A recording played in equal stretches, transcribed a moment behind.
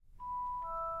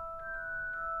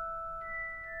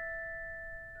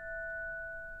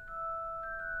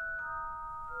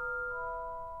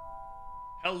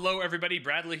Hello, everybody.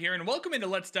 Bradley here, and welcome into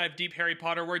Let's Dive Deep Harry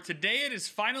Potter, where today it is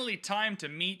finally time to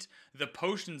meet the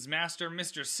Potions Master,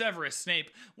 Mr. Severus Snape,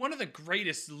 one of the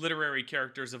greatest literary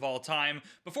characters of all time.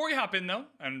 Before we hop in, though,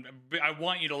 and I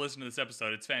want you to listen to this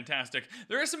episode, it's fantastic,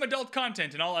 there is some adult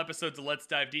content in all episodes of Let's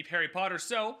Dive Deep Harry Potter,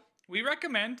 so we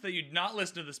recommend that you not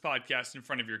listen to this podcast in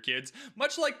front of your kids.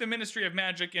 Much like the Ministry of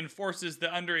Magic enforces the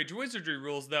underage wizardry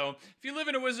rules, though, if you live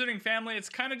in a wizarding family, it's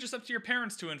kind of just up to your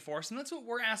parents to enforce, and that's what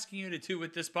we're asking you to do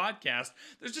with this podcast.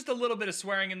 There's just a little bit of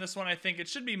swearing in this one, I think. It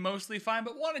should be mostly fine,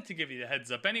 but wanted to give you the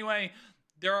heads up anyway.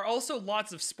 There are also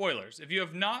lots of spoilers. If you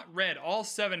have not read all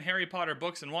 7 Harry Potter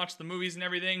books and watched the movies and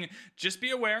everything, just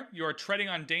be aware you are treading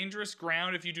on dangerous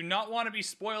ground. If you do not want to be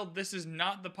spoiled, this is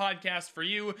not the podcast for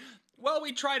you. While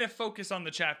we try to focus on the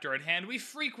chapter at hand, we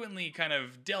frequently kind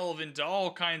of delve into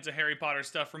all kinds of Harry Potter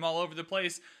stuff from all over the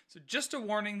place, so just a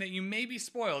warning that you may be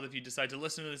spoiled if you decide to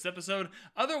listen to this episode.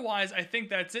 Otherwise, I think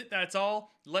that's it, that's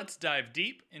all. Let's dive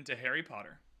deep into Harry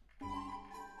Potter.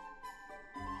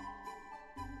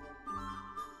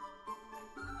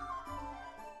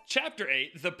 Chapter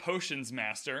 8, The Potions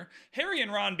Master. Harry and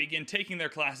Ron begin taking their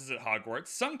classes at Hogwarts.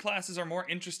 Some classes are more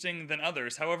interesting than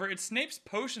others. However, it's Snape's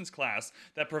Potions class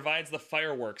that provides the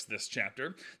fireworks this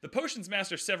chapter. The Potions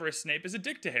Master Severus Snape is a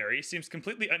dick to Harry, seems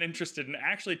completely uninterested in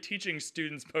actually teaching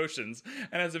students potions,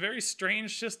 and has a very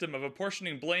strange system of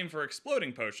apportioning blame for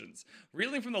exploding potions.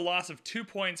 Reeling from the loss of 2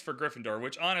 points for Gryffindor,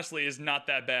 which honestly is not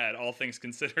that bad, all things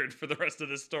considered, for the rest of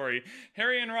this story,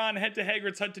 Harry and Ron head to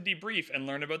Hagrid's hut to debrief and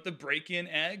learn about the break-in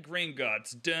at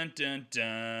Gringotts. Dun dun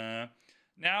dun.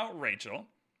 Now, Rachel,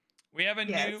 we have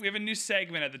a new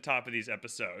segment at the top of these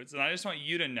episodes, and I just want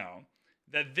you to know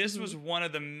that this was one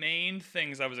of the main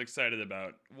things I was excited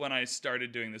about when I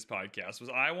started doing this podcast. Was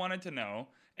I wanted to know,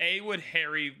 A, would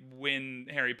Harry win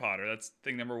Harry Potter? That's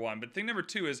thing number 1. But thing number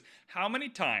 2 is, how many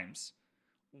times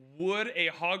would a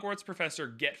Hogwarts professor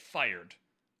get fired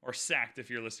or sacked,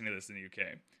 if you're listening to this in the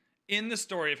UK, in the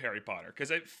story of Harry Potter?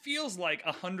 Because it feels like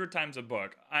 100 times a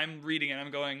book I'm reading and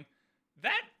I'm going,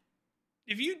 that,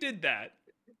 if you did that,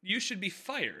 you should be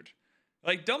fired.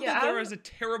 Like, Dumbledore is a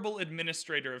terrible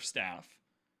administrator of staff.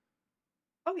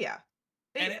 Oh yeah.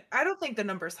 I don't think the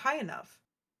number's high enough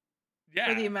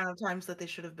for the amount of times that they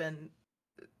should have been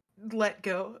let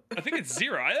go. I think it's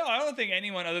 0. I don't think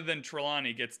anyone other than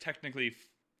Trelawney gets technically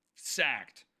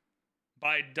sacked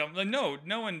by Dumbledore.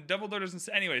 No one. Dumbledore doesn't.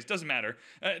 Anyways, doesn't matter.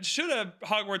 Should a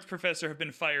Hogwarts professor have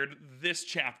been fired this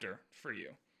chapter for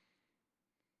you?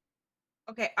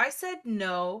 Okay, I said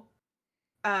no,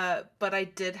 but I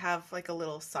did have like a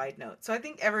little side note. So I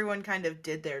think everyone kind of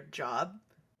did their job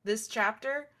this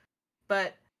chapter,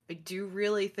 but I do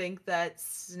really think that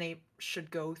Snape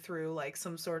should go through like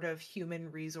some sort of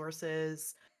human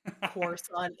resources course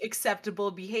on acceptable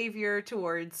behavior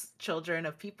towards children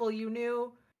of people you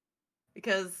knew.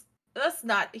 Because that's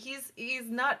not, he's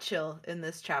not chill in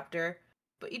this chapter,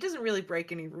 but he doesn't really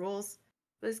break any rules,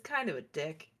 but he's kind of a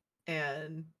dick,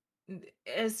 and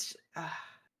it's,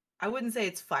 I wouldn't say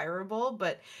it's fireable,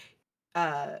 but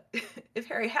if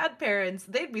Harry had parents,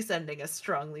 they'd be sending a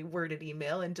strongly worded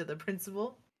email into the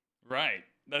principal. Right,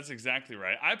 that's exactly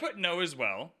right. I put no as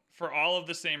well, for all of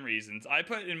the same reasons. I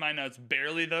put in my notes,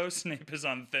 barely though, Snape is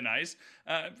on thin ice.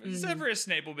 Severus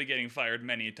Snape will be getting fired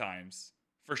many times.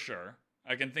 For sure.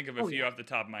 I can think of a few off the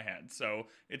top of my head. So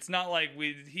it's not like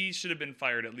he should have been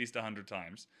fired at least 100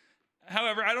 times.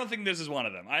 However, I don't think this is one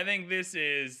of them. I think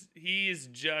he's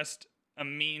just a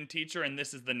mean teacher, and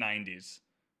this is the 90s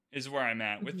is where I'm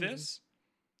at with this.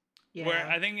 Yeah. Where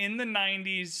I think in the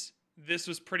 90s, this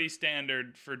was pretty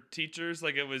standard for teachers.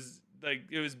 It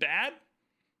was bad,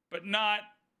 but not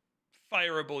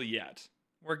fireable yet.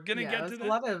 We're going to get to that.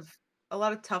 A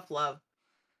lot of tough love.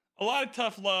 A lot of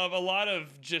tough love, a lot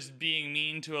of just being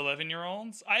mean to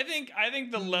 11-year-olds. I think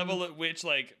the level at which,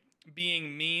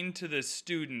 being mean to the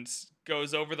students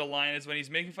goes over the line is when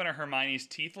he's making fun of Hermione's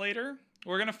teeth later.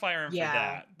 We're going to fire him for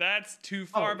that. That's too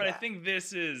far, but I think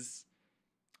it's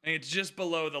just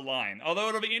below the line. Although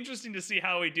it'll be interesting to see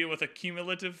how we deal with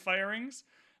accumulative firings.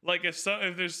 Like, if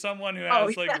there's someone who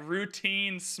has,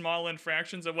 routine small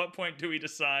infractions, at what point do we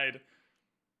decide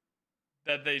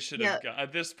that they should have got?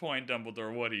 At this point,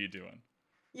 Dumbledore, what are you doing?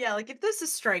 Yeah, if this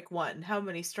is strike 1, how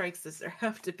many strikes does there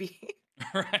have to be?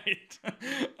 Right.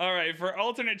 All right, for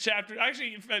alternate chapter,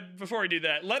 actually, before we do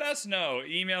that, let us know.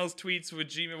 Emails, tweets, with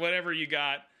Gmail, whatever you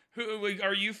got. Who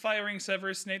are you firing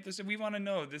Severus Snape? We want to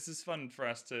know. This is fun for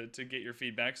us to get your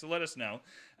feedback, so let us know.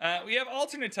 We have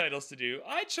alternate titles to do.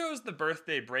 I chose the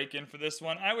birthday break-in for this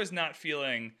one. I was not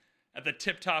feeling at the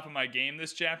tip-top of my game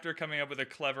this chapter, coming up with a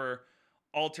clever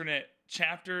alternate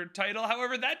chapter title.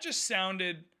 However, that just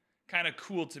sounded kind of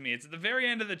cool to me. It's at the very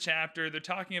end of the chapter. They're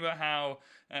talking about how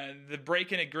the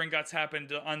break-in at Gringotts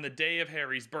happened on the day of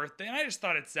Harry's birthday, and I just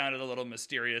thought it sounded a little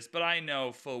mysterious. But I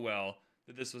know full well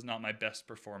that this was not my best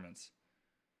performance.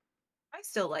 I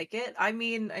still like it. I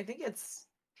mean, I think it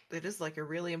is like a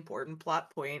really important plot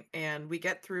point, and we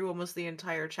get through almost the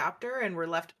entire chapter, and we're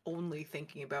left only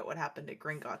thinking about what happened at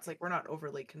Gringotts. Like we're not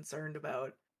overly concerned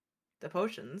about the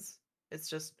potions. It's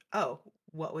just, oh,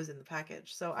 what was in the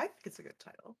package. So I think it's a good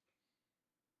title.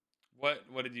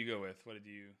 What did you go with? What did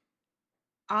you?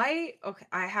 I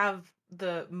have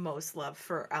the most love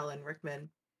for Alan Rickman.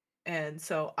 And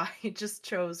so I just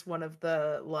chose one of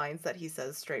the lines that he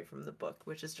says straight from the book,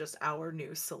 which is just our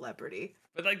new celebrity.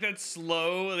 But like that's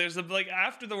slow. There's a like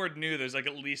after the word new, there's like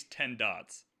at least 10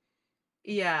 dots.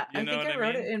 Yeah, You I know think what I I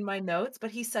wrote it mean? in my notes,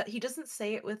 but he doesn't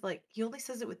say it with like he only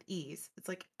says it with ease. It's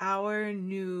like our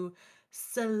new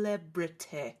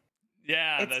celebrity.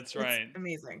 Yeah, It's that's it's right.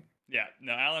 amazing. Yeah,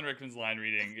 no, Alan Rickman's line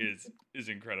reading is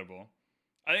incredible.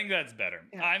 I think that's better.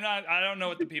 Yeah. I don't know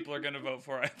what the people are going to vote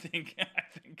for. I think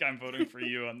I'm voting for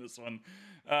you on this one.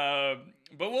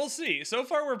 But we'll see. So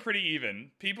far we're pretty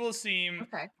even.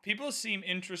 Okay. People seem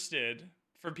interested.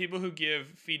 For people who give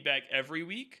feedback every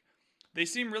week, they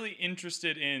seem really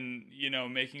interested in,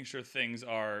 making sure things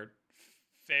are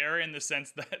fair in the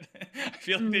sense that I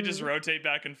feel like they just Mhm. rotate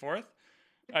back and forth.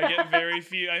 I get very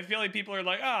few. I feel like people are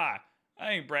like, I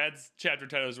think Brad's chapter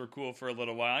titles were cool for a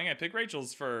little while. I'm gonna pick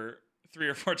Rachel's for 3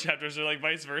 or 4 chapters, or like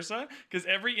vice versa, because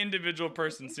every individual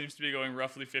person seems to be going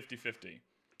roughly 50-50.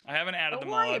 I haven't added Oh, them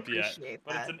well, all I up yet, appreciate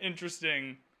but it's that. an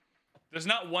interesting. There's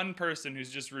not one person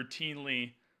who's just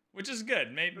routinely, which is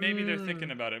good. Maybe they're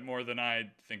thinking Mm. about it more than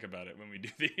I think about it when we do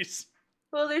these.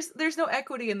 Well, there's no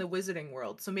equity in the wizarding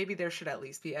world, so maybe there should at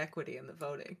least be equity in the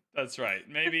voting. That's right.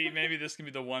 Maybe this can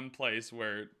be the one place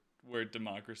where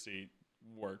democracy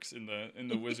works in the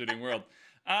wizarding world.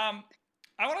 Um,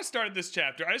 I want to start this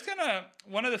chapter. I just kind of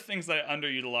one of the things that I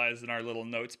underutilized in our little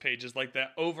notes page is like the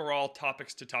overall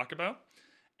topics to talk about.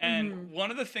 And Mhm.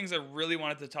 one of the things I really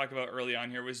wanted to talk about early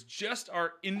on here was just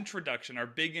our introduction, our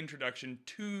big introduction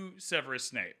to Severus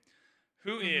Snape,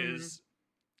 who Mhm. is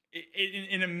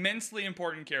an immensely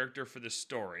important character for the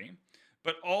story,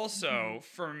 but Mhm. also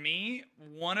for me,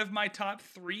 one of my top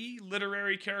 3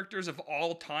 literary characters of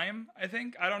all time. I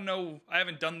think I don't know. I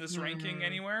haven't done this ranking Mhm.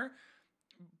 anywhere,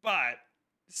 but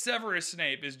Severus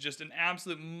Snape is just an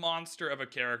absolute monster of a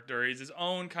character. He's his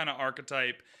own kind of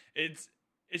archetype. It's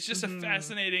it's just a Mhm.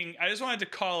 fascinating. I just wanted to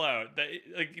call out that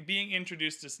like being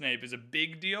introduced to Snape is a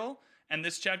big deal, and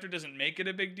this chapter doesn't make it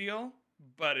a big deal,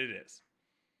 but it is.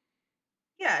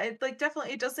 Yeah, it like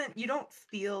definitely it doesn't you don't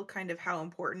feel kind of how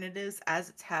important it is as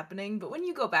it's happening, but when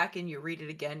you go back and you read it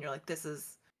again, you're like, this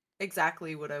is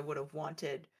exactly what I would have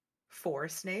wanted for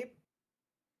Snape.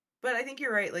 But I think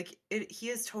you're right, like he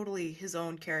is totally his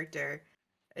own character,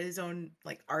 his own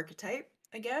like archetype,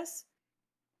 I guess.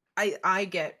 I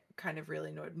get kind of really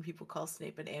annoyed when people call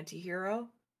Snape an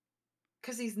anti-hero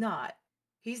because he's not.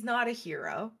 He's not a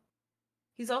hero.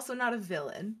 He's also not a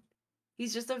villain.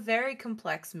 He's just a very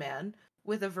complex man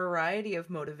with a variety of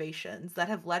motivations that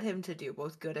have led him to do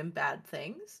both good and bad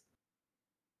things.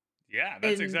 Yeah,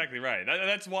 that's And exactly right.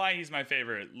 That's why he's my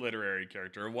favorite literary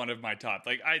character, one of my top.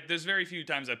 Like, there's very few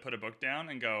times I put a book down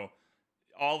and go,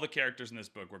 all the characters in this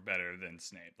book were better than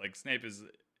Snape. Like, Snape is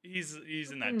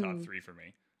he's in that top mm, 3 for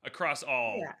me across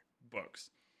all yeah.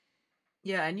 books.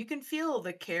 Yeah, and you can feel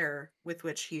the care with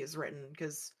which he is written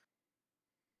because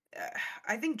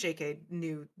I think JK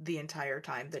knew the entire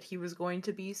time that he was going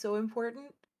to be so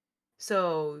important.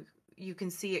 So you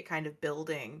can see it kind of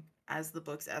building as the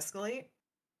books escalate.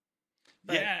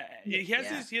 But Yeah, yeah. he has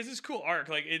this cool arc.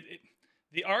 Like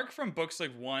the arc from books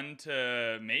like 1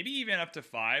 to maybe even up to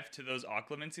 5 to those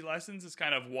occlumency lessons is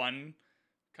kind of one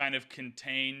kind of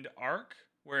contained arc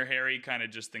where Harry kind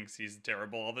of just thinks he's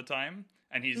terrible all the time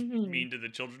and he's Mhm. mean to the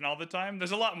children all the time.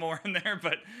 There's a lot more in there,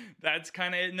 but that's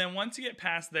kind of it. And then once you get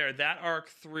past there, that arc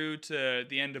through to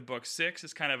the end of book 6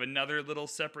 is kind of another little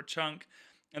separate chunk.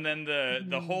 And then the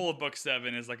Mhm. whole of book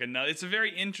 7 is like another. It's a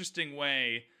very interesting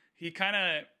way. He kind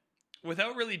of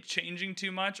without really changing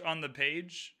too much on the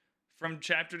page from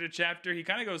chapter to chapter, he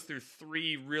kind of goes through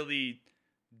 3 really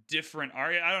different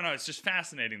art. I don't know. It's just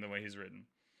fascinating the way he's written.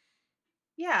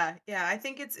 Yeah, yeah, I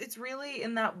think it's really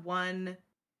in that one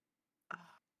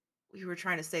ah, we were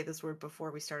trying to say this word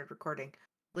before we started recording.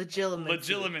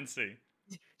 Legilimency. Legitimacy.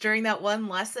 During that one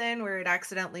lesson where it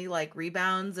accidentally like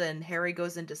rebounds and Harry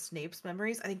goes into Snape's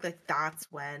memories, I think like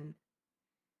that's when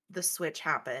the switch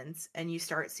happens and you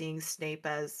start seeing Snape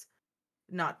as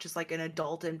not just like an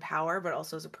adult in power, but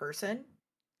also as a person.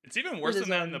 It's even with worse than his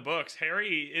that in the own. books.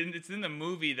 It's in the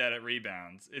movie that it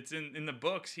rebounds. It's in the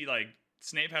books. He like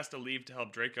Snape has to leave to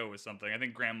help Draco with something. I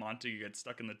think Graham Montague gets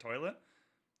stuck in the toilet,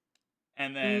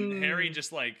 and then Harry Mm.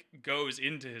 just like goes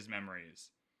into his memories.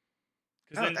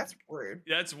 Because Oh, then that's rude.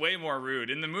 that's way more rude.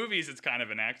 In the movies, it's kind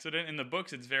of an accident. In the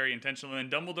books, it's very intentional.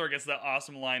 And Dumbledore gets that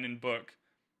awesome line in book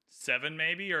 7,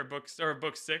 maybe, or book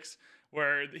 6,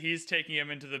 where he's taking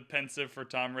him into the pensive for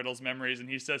Tom Riddle's memories, and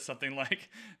he says something like,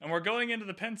 "And we're going into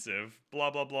the pensive,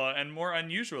 blah blah blah, and more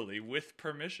unusually with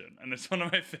permission." And it's one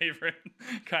of my favorite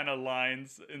kind of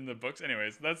lines in the books.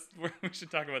 Anyways, that's where we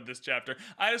should talk about this chapter.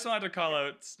 I just wanted to call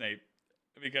out Snape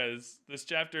because this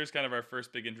chapter is kind of our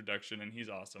first big introduction, and he's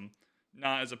awesome.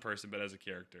 Not as a person, but as a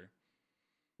character.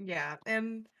 Yeah,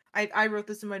 and I wrote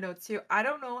this in my notes too. I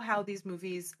don't know how these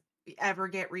movies ever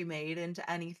get remade into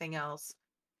anything else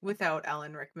without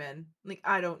Alan Rickman. Like,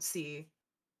 I don't see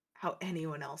how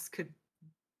anyone else could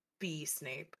be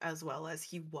Snape as well as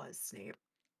he was Snape.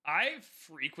 I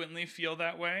frequently feel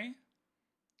that way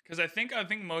because I think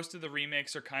most of the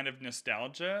remakes are kind of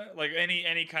nostalgia. Like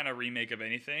any kind of remake of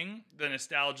anything, the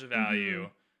nostalgia Mm-hmm. value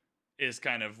is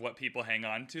kind of what people hang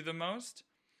on to the most.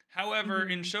 However,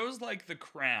 in Mm-hmm. shows like The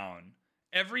Crown,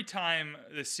 every time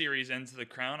the series ends The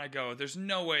Crown, I go, there's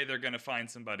no way they're going to find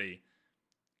somebody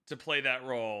to play that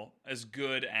role as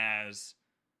good as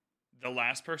the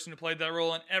last person who played that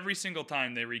role. And every single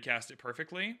time they recast it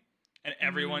perfectly, and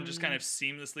everyone just kind Mm. of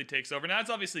seamlessly takes over. Now, that's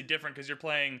obviously different because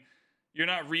you're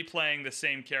not replaying the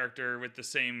same character with the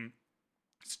same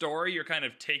story. You're kind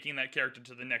of taking that character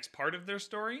to the next part of their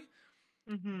story.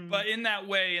 Mm-hmm. But in that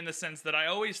way, in the sense that I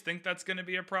always think that's going to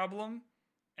be a problem,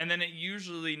 and then it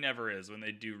usually never is when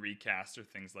they do recast or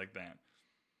things like that.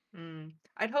 Mm.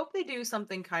 I'd hope they do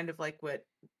something kind of like what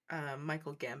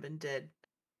Michael Gambon did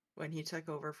when he took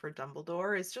over for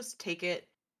Dumbledore, is just take it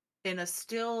in a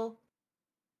still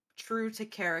true to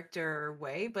character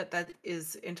way, but that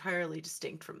is entirely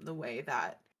distinct from the way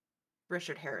that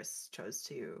Richard Harris chose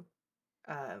to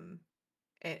um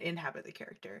inhabit the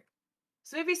character.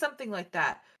 So maybe something like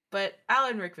that. But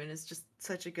Alan Rickman is just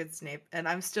such a good Snape, and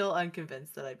I'm still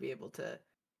unconvinced that I'd be able to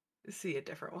see a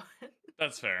different one.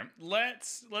 That's fair.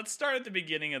 Let's start at the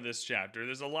beginning of this chapter.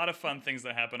 There's a lot of fun things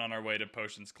that happen on our way to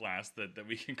potions class that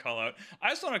we can call out. I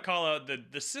just want to call out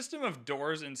the system of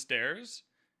doors and stairs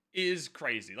is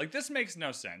crazy. Like this makes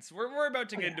no sense. We're about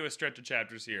to Oh get yeah. into a stretch of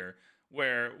chapters here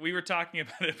where we were talking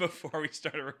about it before we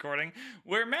started recording,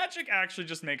 where magic actually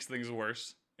just makes things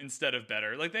worse instead of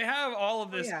better. Like they have all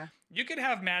of Oh this. yeah. You could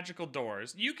have magical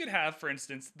doors. You could have, for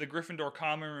instance, the Gryffindor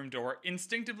common room door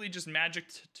instinctively just magic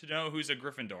to know who's a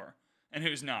Gryffindor and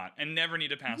who's not, and never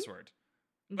need a Hmm. password.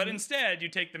 But Hmm. instead, you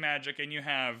take the magic and you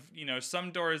have,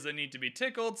 some doors that need to be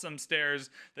tickled, some stairs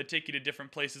that take you to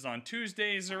different places on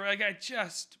Tuesdays, or like,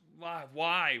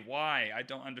 why? I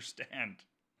don't understand.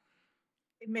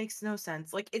 It makes no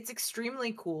sense. Like, it's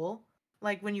extremely cool.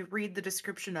 Like, when you read the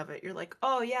description of it, you're like,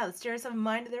 oh, yeah, the stairs have a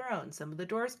mind of their own. Some of the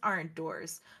doors aren't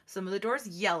doors. Some of the doors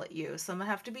yell at you. Some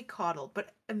have to be coddled.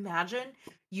 But imagine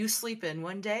you sleep in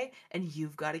one day and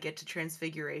you've got to get to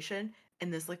Transfiguration,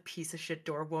 and this, like, piece of shit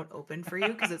door won't open for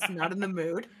you because it's not in the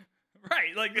mood.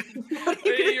 Right, like, What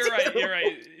are you going you're to right, you're do?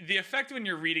 right. The effect when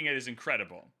you're reading it is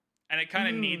incredible. And it kind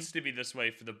of Mm, needs to be this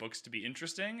way for the books to be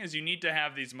interesting, is you need to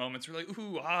have these moments where like,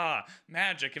 ooh,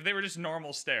 magic. If they were just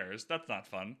normal stairs, that's not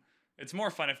fun. It's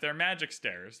more fun if they're magic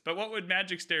stairs. But what would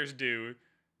magic stairs do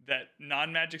that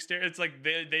non-magic stairs? It's like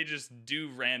they just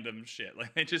do random shit.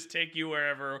 Like they just take you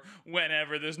wherever,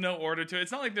 whenever. There's no order to it.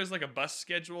 It's not like there's like a bus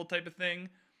schedule type of thing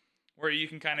where you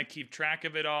can kind of keep track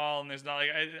of it all. And there's not like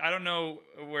I don't know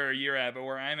where you're at, but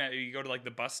where I'm at, you go to like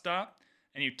the bus stop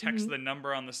and you text hmm. the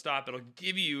number on the stop. It'll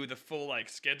give you the full like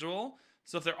schedule.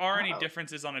 So if there are any Oh.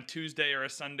 differences on a Tuesday or a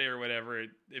Sunday or whatever,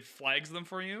 it flags them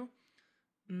for you.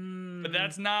 But Mm,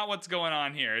 that's not what's going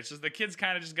on here. It's just the kids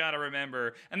kind of just got to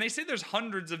remember. And they say there's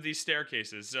hundreds of these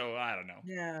staircases, so I don't know.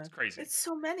 yeah. It's crazy. It's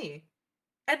so many.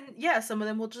 And yeah, some of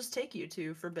them will just take you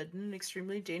to forbidden,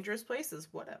 extremely dangerous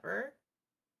places, whatever.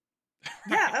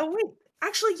 Yeah, Right. oh wait.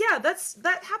 Actually, yeah,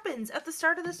 that happens at the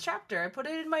start of this chapter. I put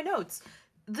it in my notes.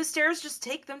 The stairs just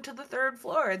take them to the third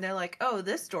floor and they're like, "Oh,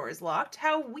 this door is locked.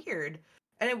 How weird."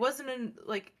 And it wasn't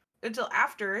until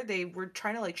after they were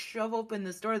trying to like shove open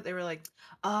this door that they were like,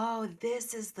 "Oh,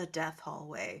 this is the death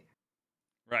hallway."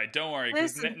 Right, don't worry,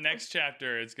 because This is next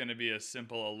chapter it's going to be a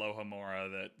simple Aloha Mora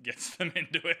that gets them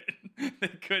into it. They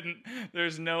couldn't.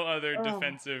 There's no other oh,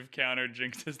 defensive counter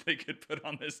jinxes they could put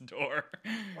on this door.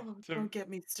 oh, To don't get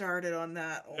me started on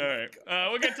that. Oh all my right,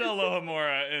 god. we'll get to Aloha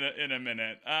Mora in a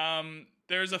minute.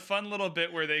 There's a fun little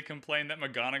bit where they complain that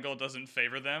McGonagall doesn't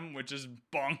favor them, which is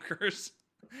bonkers.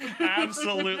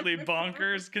 Absolutely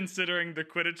bonkers considering the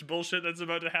Quidditch bullshit that's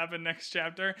about to happen next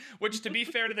chapter, which, to be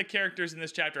fair to the characters in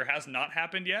this chapter, has not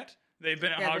happened yet. They've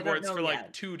been at Yeah, they don't Hogwarts know for like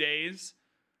yet. 2 days.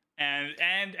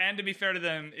 And to be fair to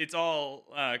them, it's all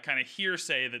kind of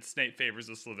hearsay that Snape favors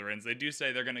the Slytherins. They do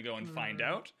say they're going to go and find Mm,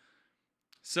 out.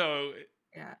 So,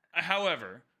 yeah.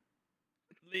 however,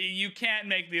 you can't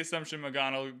make the assumption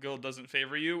McGonagall doesn't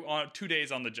favor you on 2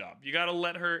 days on the job. You gotta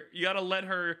let her. You gotta let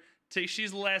her take.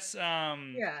 She's less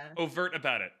Yeah. overt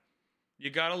about it. You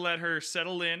gotta let her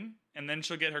settle in, and then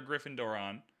she'll get her Gryffindor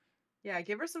on. Yeah,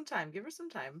 give her some time. Give her some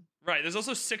time. Right. There's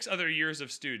also 6 other years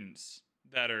of students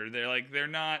that are they're like they're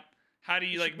not. How do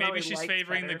you She like? Maybe probably she's likes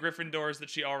favoring the better. Gryffindors that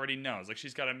she already knows. Like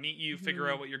she's got to meet you, figure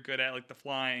out Mhm. what you're good at, like the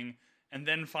flying, and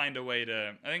then find a way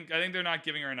to. I think they're not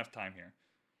giving her enough time here.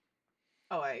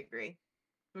 Oh, I agree.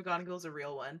 McGonagall's a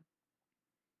real one.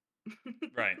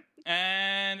 Right.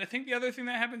 And I think the other thing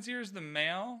that happens here is the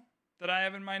mail that I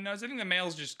have in my notes. I think the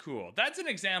mail's just cool. That's an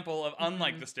example of,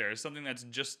 unlike Mhm. the stairs, something that's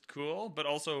just cool, but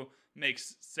also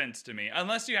makes sense to me.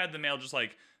 Unless you had the mail just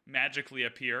like magically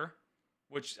appear,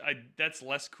 which that's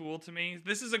less cool to me.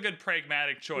 This is a good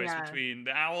pragmatic choice Yeah. between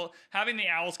the owl having the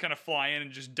owls kind of fly in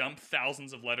and just dump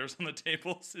thousands of letters on the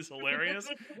tables is hilarious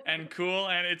and cool,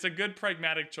 and it's a good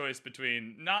pragmatic choice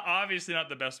between not obviously not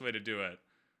the best way to do it,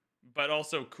 but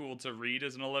also cool to read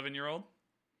as an 11-year-old.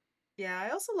 Yeah, I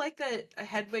also like that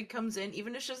Hedwig comes in,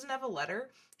 even if she doesn't have a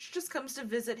letter. She just comes to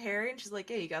visit Harry and she's like,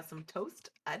 hey, you got some toast?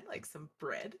 I'd like some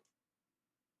bread.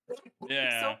 So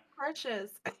Yeah.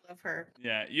 precious. I love her.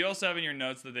 Yeah. You also have in your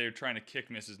notes that they were trying to kick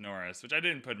Mrs. Norris, which I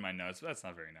didn't put in my notes, but that's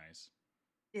not very nice.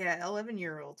 Yeah,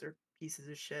 11-year-olds are pieces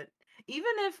of shit.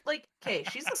 Even if, like, okay,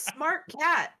 she's a smart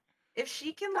cat. If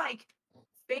she can, like,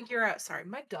 figure out. Sorry,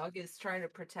 my dog is trying to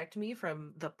protect me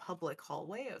from the public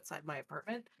hallway outside my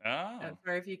apartment. Oh.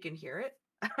 Sorry if you can hear it.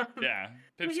 Yeah.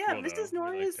 But Pip's yeah, cool though. Mrs. We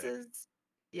like Norris Pip. is.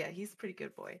 Yeah, he's a pretty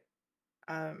good boy.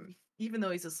 Even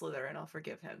though he's a Slytherin, I'll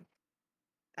forgive him.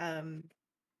 Um,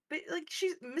 but like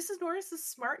she's Mrs. Norris is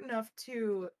smart enough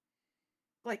to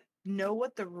like know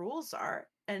what the rules are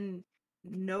and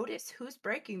notice who's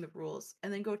breaking the rules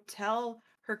and then go tell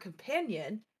her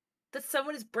companion that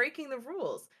someone is breaking the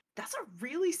rules. That's a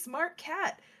really smart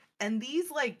cat. And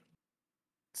these like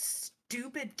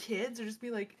stupid kids are just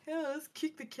be like, "Yeah, let's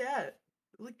kick the cat."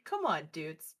 Like, come on,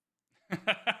 dudes.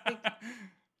 Like,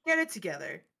 get it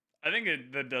together. I think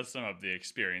that does sum up the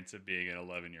experience of being an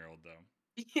 11-year-old,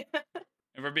 though. Yeah.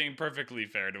 If we're being perfectly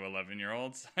fair to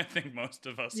 11-year-olds, I think most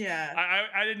of us. Yeah.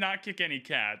 I did not kick any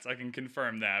cats. I can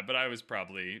confirm that, but I was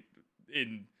probably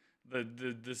in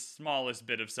the smallest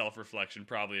bit of self-reflection,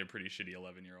 probably a pretty shitty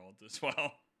 11-year-old as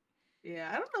well. Yeah,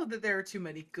 I don't know that there are too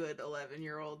many good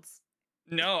 11-year-olds.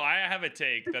 No, I have a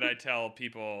take that I tell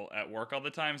people at work all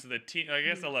the time. So I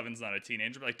guess Mhm. 11's not a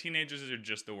teenager, but like teenagers are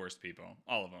just the worst people.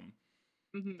 All of them.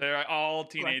 Mhm. They're all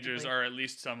teenagers Collectively. are at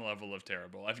least some level of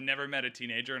terrible. I've never met a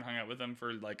teenager and hung out with them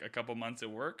for like a couple months at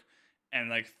work, and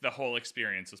like the whole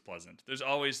experience was pleasant. There's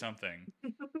always something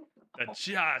that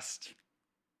just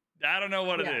I don't know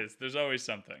what it Yeah. is. There's always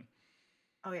something.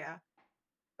 Oh yeah.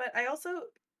 But I also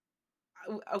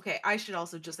okay, I should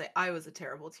also just say I was a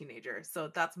terrible teenager. So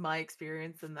that's my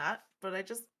experience in that. But I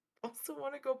just also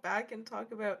want to go back and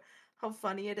talk about how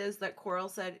funny it is that Quirrell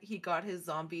said he got his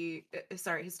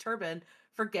his turban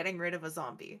for getting rid of a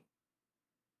zombie.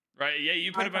 Right? Yeah,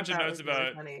 you put I a thought bunch of that notes was really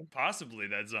about funny. possibly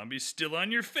that zombie's still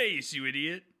on your face, you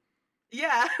idiot.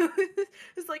 Yeah.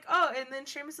 It's like, oh, and then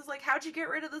Seamus is like, how'd you get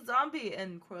rid of the zombie?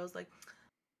 And Quirrell's like,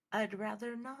 I'd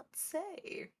rather not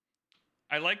say.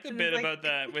 I like the And he's bit like, about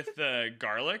that with the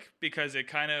garlic because it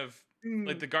kind of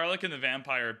like mm, the garlic and the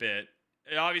vampire bit.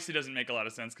 It obviously doesn't make a lot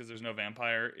of sense because there's no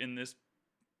vampire in this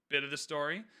bit of the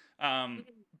story. Um,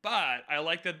 mhm, but I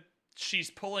like that she's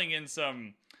pulling in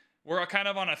some. We're kind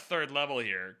of on a third level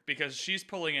here because she's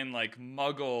pulling in like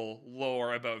Muggle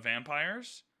lore about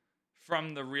vampires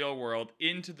from the real world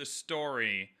into the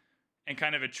story and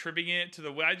kind of attributing it to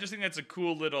the. I just think that's a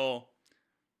cool little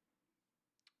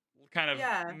kind of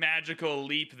yeah. magical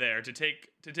leap there to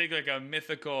take like a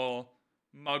mythical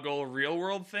Muggle real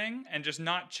world thing and just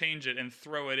not change it and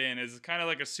throw it in as kind of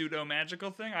like a pseudo magical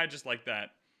thing. I just like that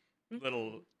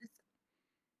little. Mhm.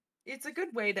 It's a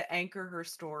good way to anchor her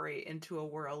story into a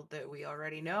world that we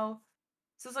already know.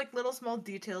 So it's like little small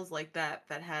details like that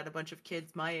that had a bunch of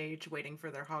kids my age waiting for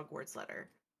their Hogwarts letter.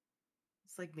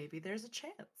 It's like maybe there's a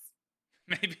chance.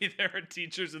 Maybe there are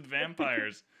teachers with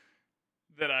vampires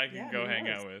that I can Yeah, go who hang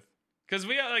knows? out with. Because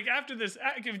we like after this,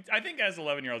 I think as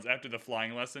 11-year-olds after the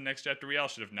flying lesson next chapter, we all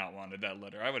should have not wanted that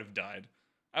letter. I would have died.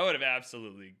 I would have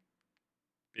absolutely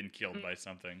been killed Mm. by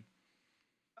something.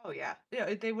 Oh yeah.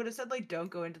 Yeah, they would have said like don't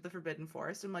go into the forbidden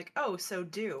forest. I'm like, "Oh, so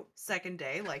do." Second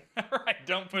day, like Right,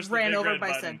 don't push the ran big over red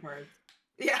by button. centaurs.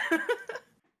 Yeah. I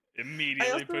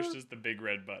Immediately also pushes the big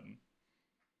red button.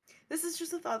 this is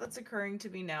just a thought that's occurring to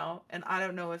me now, and I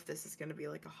don't know if this is going to be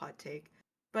like a hot take,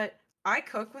 but I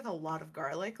cook with a lot of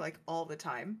garlic like all the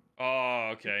time. Oh,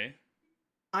 okay.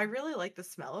 I really like the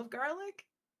smell of garlic.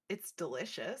 It's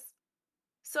delicious.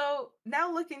 So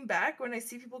now looking back, when I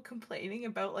see people complaining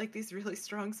about like these really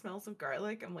strong smells of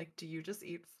garlic, I'm like, do you just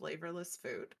eat flavorless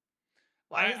food?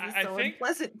 Why is this I so think.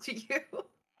 unpleasant to you?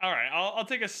 All right, I'll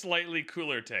take a slightly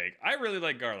cooler take. I really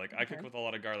like garlic. I cook Okay. with a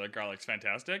lot of garlic. Garlic's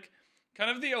fantastic. Kind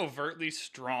of the overtly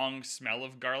strong smell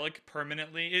of garlic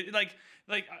permanently.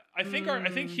 I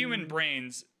think Mm.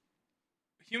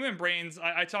 human brains.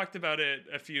 I talked about it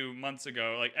a few months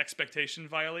ago. Like expectation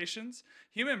violations.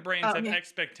 Human brains Oh have yeah.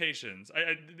 expectations.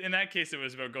 In that case, it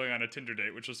was about going on a Tinder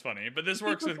date, which was funny. But this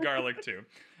works with garlic too.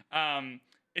 Um,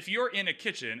 if you're in a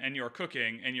kitchen and you're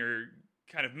cooking and you're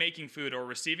kind of making food or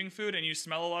receiving food and you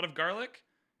smell a lot of garlic,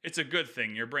 it's a good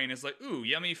thing. Your brain is like, ooh,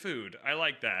 yummy food. I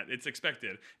like that. It's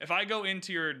expected. If I go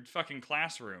into your fucking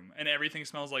classroom and everything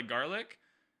smells like garlic,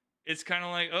 it's kind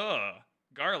of like, ugh,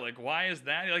 garlic. Why is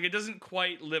that? Like, it doesn't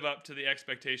quite live up to the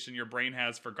expectation your brain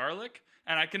has for garlic.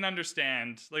 And I can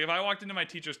understand, like, if I walked into my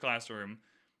teacher's classroom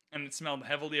and it smelled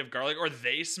heavily of garlic, or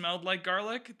they smelled like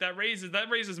garlic, that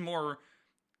raises more.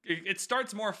 It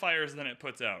starts more fires than it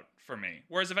puts out for me.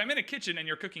 Whereas if I'm in a kitchen and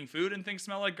you're cooking food and things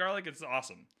smell like garlic, it's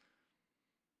awesome.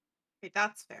 Okay,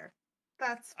 that's fair.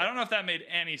 That's I don't know fair. if that made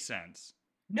any sense.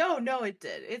 No, no, it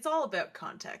did. It's all about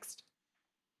context.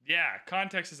 Yeah,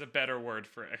 context is a better word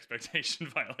for expectation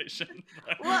violation.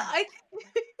 Well, I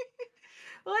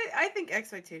well, I think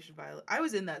expectation violation. I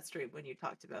was in that stream when you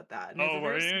talked about that, and it's Oh, a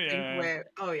were very you? succinct Yeah. way.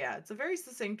 Oh yeah, it's a very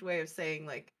succinct way of saying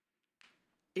like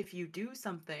if you do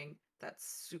something that's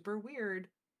super weird,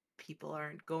 people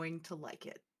aren't going to like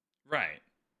it. Right.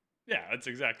 Yeah,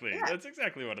 Yeah, that's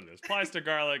exactly what it is. Applies to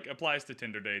garlic, applies to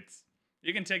Tinder dates.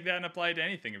 You can take that and apply it to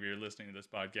anything if you're listening to this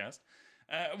podcast.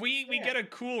 We yeah. get a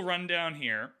cool rundown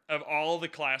here of all the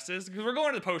classes because we're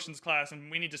going to the potions class and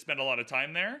we need to spend a lot of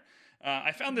time there.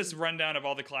 I found this Mhm. rundown of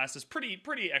all the classes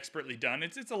pretty expertly done.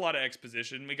 It's a lot of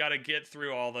exposition. We got to get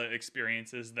through all the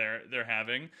experiences they're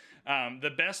having.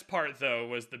 The best part though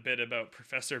was the bit about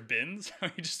Professor Binns.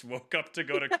 He just woke up to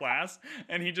go to class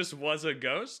and he just was a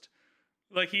ghost.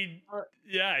 Like Well,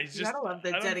 yeah, he's you just gotta love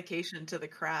the I don't dedication to the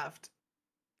craft.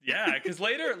 yeah, because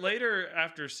later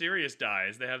after Sirius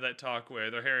dies, they have that talk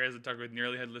with or Harry has a talk with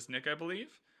Nearly Headless Nick, I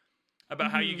believe,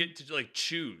 about how you Hmm. get to like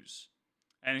choose,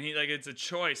 and he like it's a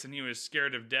choice, and he was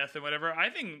scared of death and whatever. I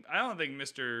don't think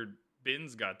Mister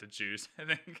Binns got to choose.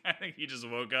 I think he just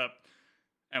woke up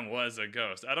and was a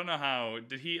ghost. I don't know how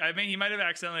did he. I mean, he might have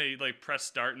accidentally like pressed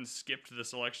start and skipped the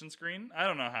selection screen. I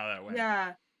don't know how that went.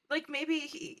 Yeah. Like maybe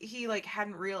he like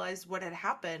hadn't realized what had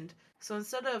happened. So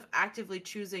instead of actively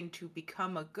choosing to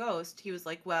become a ghost, he was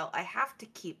like, "Well, I have to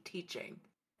keep teaching."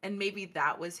 And maybe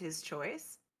that was his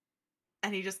choice.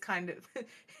 And he just kind of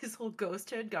his whole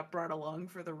ghosthood got brought along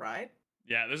for the ride.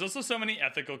 Yeah, there's also so many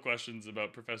ethical questions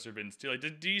about Professor Binns too.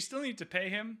 Like, do you still need to pay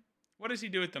him? What does he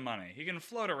do with the money? He can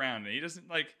float around. And he doesn't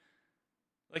like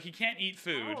he can't eat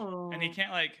food, and he Oh.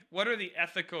 can't like. What are the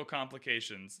ethical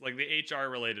complications, like the HR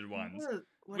related ones?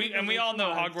 What are We the all know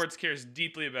laws Hogwarts cares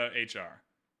deeply about HR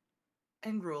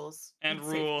and rules and and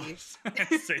safety? rules and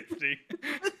safety,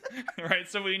 right?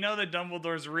 So we know that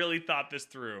Dumbledore's really thought this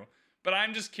through. But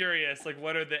I'm just curious, like,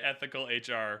 what are the ethical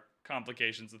HR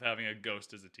complications with having a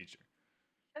ghost as a teacher?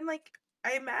 And like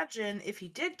I imagine if he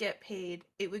did get paid,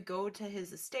 it would go to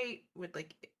his estate with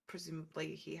like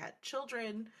presumably he had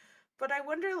children. But I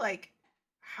wonder like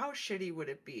how shitty would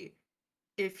it be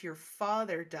if your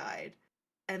father died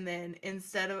and then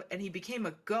instead of and he became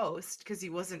a ghost because he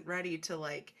wasn't ready to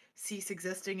like cease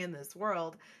existing in this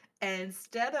world and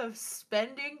instead of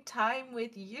spending time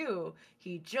with you,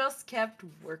 he just kept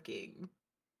working.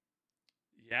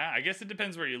 Yeah, I guess it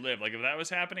depends where you live. Like, if that was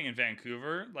happening in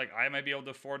Vancouver, like, I might be able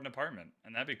to afford an apartment,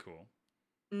 and that'd be cool.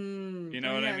 You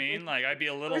know Oh what I yeah, it's like mean? Like,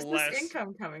 where's this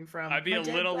income coming from? I'd be My a dead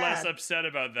little less dad. upset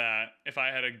about that if I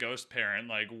had a ghost parent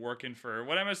like working for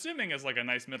what I'm assuming is like a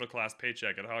nice middle class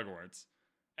paycheck at Hogwarts,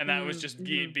 and that was just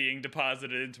Mm-hmm. being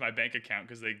deposited into my bank account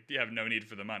because they have no need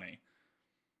for the money.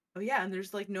 Oh yeah, and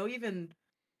there's like no even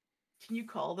can you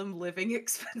call them living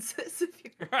expenses if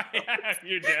you're Right? a Yeah, if ghost?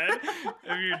 you're dead,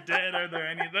 if you're dead, are there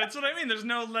any? That's what I mean. There's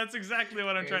no. That's exactly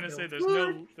what I'm trying There's to no say. There's food,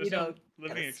 no. you There's no don't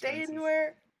living gotta stay expenses.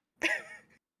 anywhere.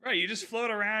 Right? You just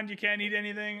float around. You can't eat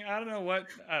anything. I don't know what.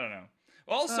 I don't know.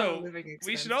 Oh, Also, living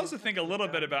we should expenses. also That's think a so little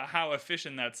bit dumb. about how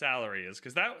efficient that salary is,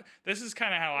 because this is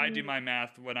kind of how I do Mm, my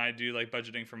math when I do like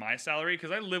budgeting for my salary,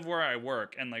 because I live where I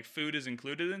work and like food is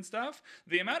included and stuff.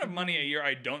 The amount of money a mhm, year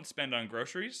I don't spend on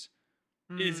groceries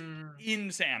is mm.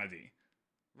 insanity.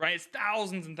 Right? It's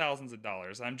thousands and thousands of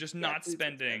dollars. I'm just Yeah, not food's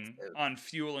spending expensive. on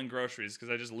fuel and groceries because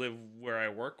I just live where I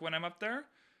work when I'm up there.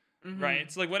 Right?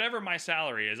 Mhm, So like whatever my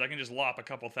salary is, I can just lop a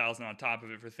couple thousand on top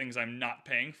of it for things I'm not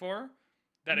paying for.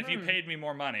 That if you mhm. paid me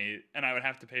more money and I would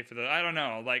have to pay for the I don't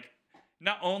know, like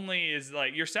not only is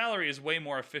like your salary is way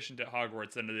more efficient at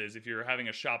Hogwarts than it is if you're having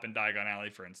a shop in Diagon Alley,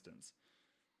 for instance.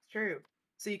 True.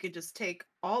 So you could just take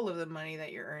all of the money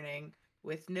that you're earning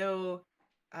with no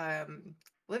um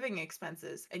living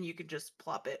expenses and you could just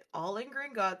plop it all in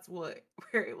Gringotts where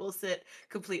it will sit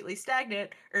completely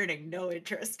stagnant, earning no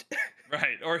interest.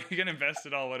 Right. Or you can invest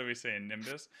it all. What do we say in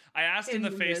Nimbus? I asked in the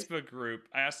In the mist. Facebook group.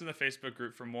 I asked in the Facebook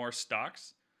group for more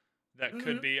stocks that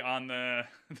could Hmm. be on the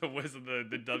the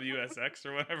WSX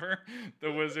or whatever, the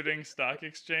Wizarding Stock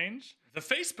Exchange. The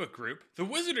Facebook group, the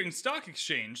Wizarding Stock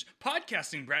Exchange,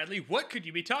 podcasting Bradley, what could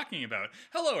you be talking about?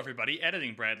 Hello everybody,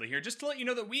 editing Bradley here, just to let you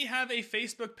know that we have a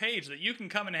Facebook page that you can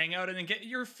come and hang out in and get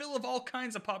your fill of all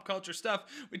kinds of pop culture stuff.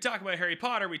 We talk about Harry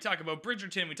Potter, we talk about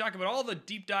Bridgerton, we talk about all the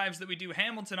deep dives that we do,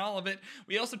 Hamilton, all of it.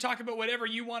 We also talk about whatever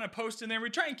you want to post in there. We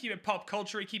try and keep it pop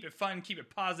culture, keep it fun, keep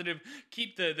it positive,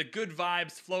 keep the good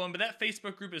vibes flowing, but that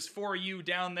Facebook group is for you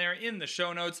down there in the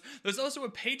show notes. There's also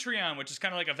a Patreon, which is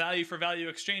kind of like a value for value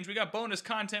exchange. We got bonus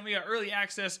content, we got early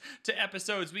access to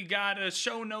episodes, we got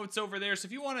show notes over there. So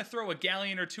if you want to throw a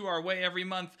galleon or two our way every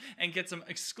month and get some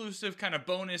exclusive kind of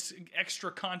bonus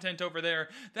extra content over there,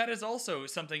 that is also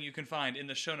something you can find in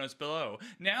the show notes below.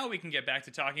 Now we can get back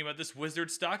to talking about this Wizard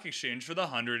Stock Exchange for the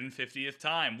 150th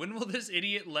time. When will this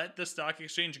idiot let the stock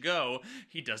exchange go?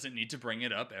 He doesn't need to bring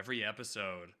it up every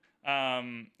episode.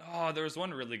 There was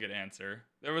one really good answer.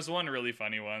 There was one really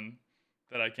funny one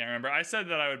that I can't remember. I said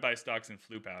that I would buy stocks in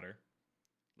flu powder.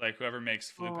 Like whoever makes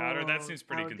flu powder, that Oh, seems that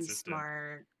pretty would be consistent.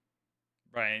 smart.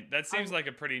 Right. That I seems like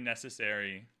a pretty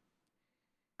necessary.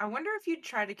 I wonder if you'd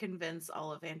try to convince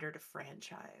Ollivander to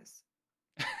franchise.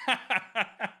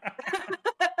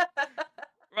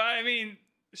 Well, I mean,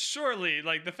 surely,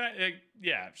 like the fact, like,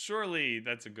 yeah, surely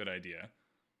that's a good idea.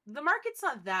 The market's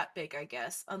not that big, I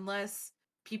guess, unless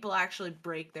people actually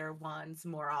break their wands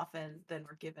more often than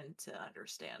we're given to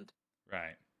understand.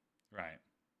 Right. Right.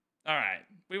 All right,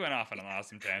 we went off on an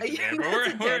awesome tangent Yeah, there, but that's we're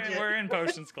a we're tangent. we're in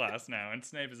potions class now, and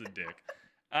Snape is a dick.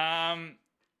 Um,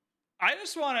 I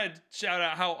just want to shout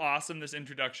out how awesome this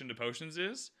introduction to potions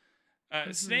is.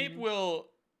 Snape Hmm. will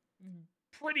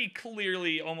pretty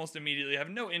clearly, almost immediately, have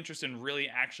no interest in really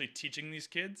actually teaching these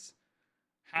kids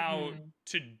how Hmm.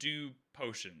 to do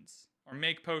potions or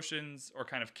make potions or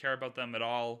kind of care about them at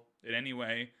all in any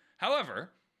way.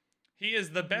 However, he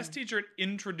is the best Hmm. teacher at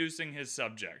introducing his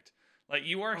subject. Like,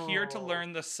 you are here to Oh,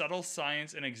 learn the subtle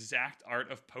science and exact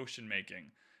art of potion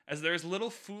making. As there is little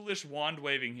foolish wand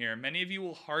waving here, many of you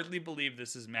will hardly believe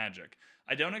this is magic.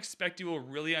 I don't expect you will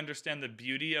really understand the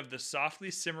beauty of the softly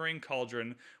simmering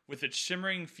cauldron with its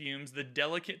shimmering fumes, the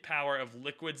delicate power of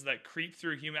liquids that creep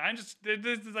through human. This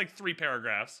is like 3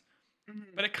 paragraphs,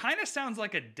 mhm. but it kind of sounds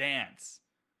like a dance.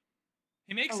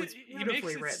 He makes Oh, it. it's He makes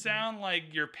beautifully it written. sound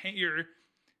like you're paint. You're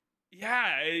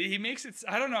yeah. He makes it.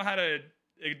 I don't know how to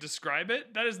describe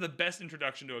it. That is the best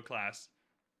introduction to a class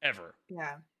ever.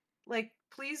 Yeah. Like,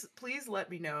 please let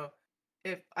me know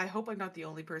if I hope I'm not the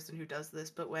only person who does this,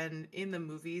 but when in the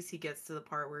movies he gets to the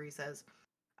part where he says,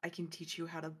 I can teach you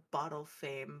how to bottle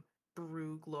fame,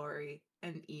 brew glory,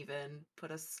 and even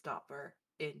put a stopper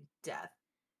in death.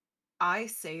 I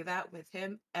say that with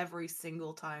him every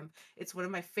single time. It's one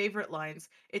of my favorite lines.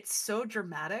 It's so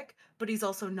dramatic, but he's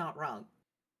also not wrong.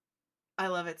 I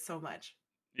love it so much.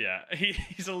 Yeah,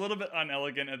 he's a little bit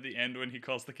unelegant at the end when he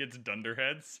calls the kids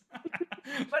dunderheads.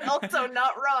 But also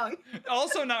not wrong.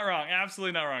 Also, not wrong.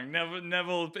 Absolutely not wrong.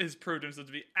 Neville has proved himself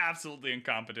to be absolutely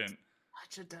incompetent.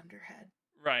 Such a dunderhead.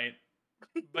 Right.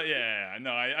 But yeah,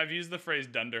 no, I've used the phrase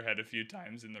dunderhead a few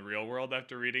times in the real world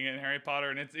after reading it in Harry Potter,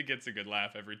 and it gets a good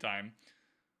laugh every time.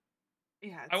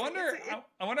 Yeah, I it's wonder, a,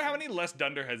 I wonder how many less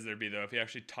dunderheads there'd be though if he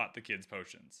actually taught the kids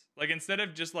potions. Like instead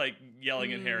of just like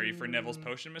yelling at Harry for Neville's mm,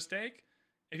 potion mistake,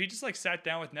 if he just like sat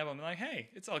down with Neville and be like, "Hey,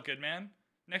 it's all good, man.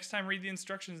 Next time, read the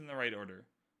instructions in the right order."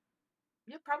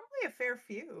 yeah, probably a fair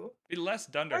few. Be less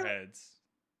Or dunderheads.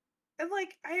 and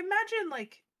like I imagine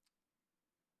like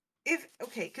if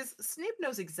okay, because Snape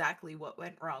knows exactly what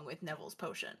went wrong with Neville's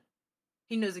potion.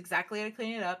 He knows exactly how to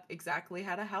clean it up, exactly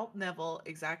how to help Neville,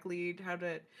 exactly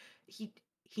he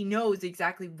he knows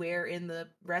exactly where in the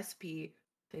recipe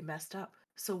they messed up.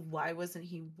 So why wasn't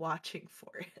he watching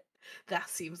for it? That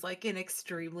seems like an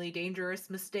extremely dangerous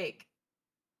mistake.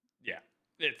 Yeah,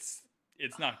 it's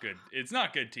it's not good. It's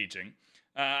not good teaching.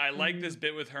 I like this Mm.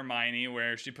 bit with Hermione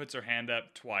where she puts her hand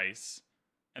up twice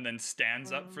and then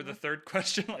stands up for the third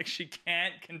question. Like she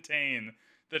can't contain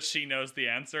that she knows the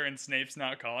answer and Snape's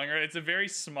not calling her. It's a very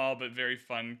small but very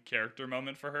fun character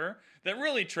moment for her that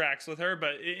really tracks with her,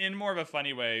 but in more of a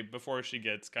funny way before she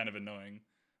gets kind of annoying.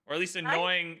 Or at least I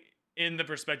annoying in the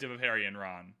perspective of Harry and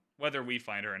Ron. Whether we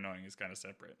find her annoying is kind of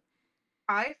separate.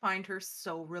 I find her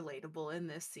so relatable in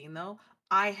this scene though.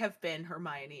 I have been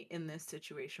Hermione in this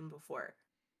situation before.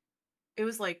 It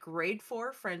was like grade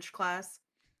 4 French class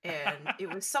and it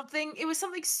was something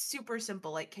super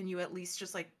simple like can you at least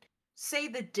just like say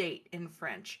the date in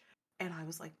French? And I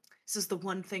was like this is the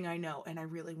one thing I know and I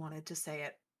really wanted to say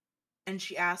it. And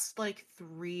she asked like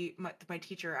my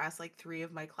teacher asked like 3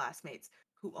 of my classmates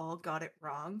who all got it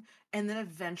wrong and then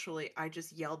eventually I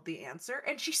just yelled the answer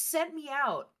and she sent me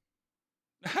out.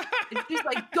 And she's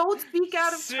like, "Don't speak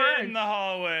out of Sit in turn." the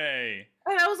hallway.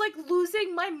 And I was like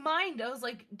losing my mind. I was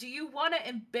like, "Do you want to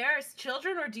embarrass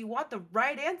children or do you want the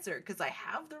right answer? Because I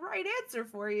have the right answer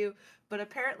for you." But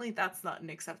apparently that's not an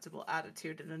acceptable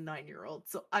attitude in a 9-year-old.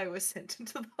 So I was sent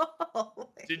into the Did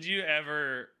hallway. you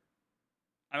ever?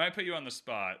 I might put you on the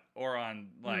spot or on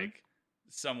Mhm. like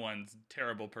someone's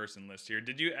terrible person list here.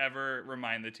 Did you ever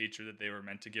remind the teacher that they were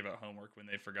meant to give out homework when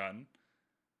they've forgotten?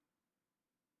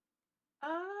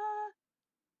 Uh,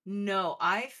 no,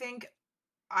 I think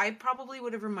I probably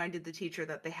would have reminded the teacher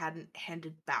that they hadn't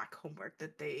handed back homework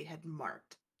that they had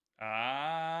marked.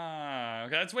 Ah,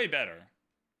 okay, that's way better.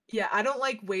 Yeah, I don't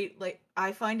like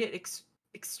I find it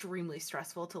extremely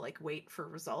stressful to like wait for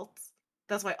results.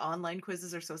 That's why online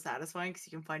quizzes are so satisfying because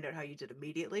you can find out how you did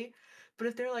immediately. But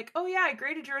if they're like, "Oh yeah, I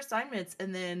graded your assignments,"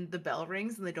 and then the bell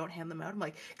rings and they don't hand them out, I'm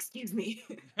like, "Excuse me,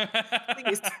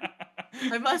 please,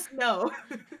 I must know."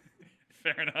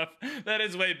 Fair enough. That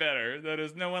is way better. That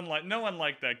is no one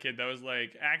liked that kid that was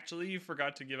like, actually, you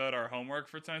forgot to give out our homework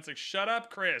for tonight. It's like, shut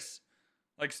up, Chris.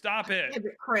 Like, stop it. Damn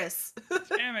it, Chris.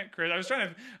 Damn it, Chris. I was trying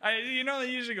to. I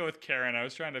usually go with Karen. I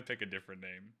was trying to pick a different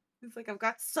name. It's like I've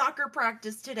got soccer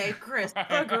practice today, Chris.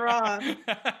 Bugger off.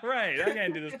 Right. Right. I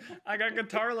can't do this. I got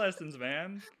guitar lessons,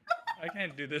 man. I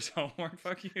can't do this homework.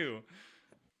 Fuck you.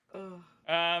 Oh,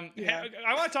 yeah.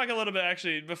 I want to talk a little bit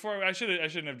actually before I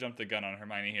shouldn't have jumped the gun on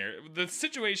Hermione here. The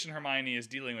situation Hermione is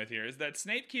dealing with here is that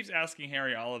Snape keeps asking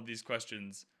Harry all of these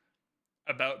questions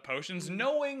about potions, Mhm.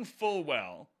 knowing full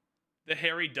well that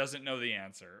Harry doesn't know the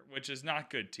answer, which is not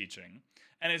good teaching.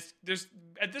 And it's there's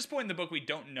at this point in the book we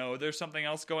don't know there's something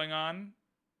else going on,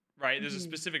 right? There's a Mhm.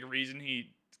 specific reason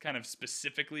he kind of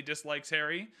specifically dislikes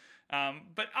Harry.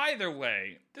 But either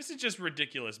way, this is just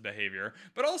ridiculous behavior.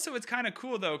 But also, it's kind of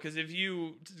cool though, because if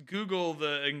you Google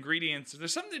the ingredients,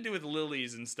 there's something to do with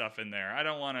lilies and stuff in there. I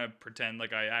don't want to pretend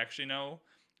like I actually know,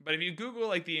 but if you Google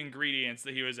like the ingredients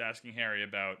that he was asking Harry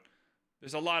about,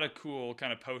 there's a lot of cool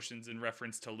kind of potions in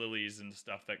reference to lilies and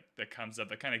stuff that comes up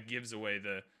that kind of gives away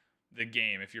the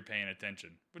game if you're paying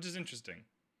attention, which is interesting.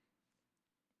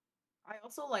 I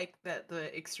also like that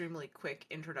the extremely quick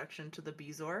introduction to the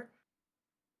Bezoar.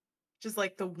 Just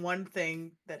like the one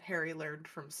thing that Harry learned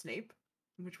from Snape,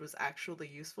 which was actually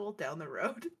useful down the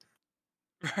road.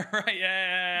 Right?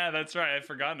 Yeah, that's right. I'd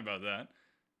forgotten about that.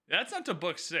 That's not to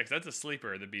book 6. That's a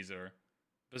sleeper. The Bezoar.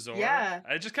 Bazaar. Yeah.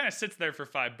 It just kind of sits there for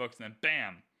 5 books and then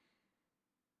bam.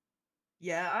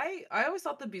 Yeah, I always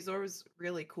thought the Bezoar was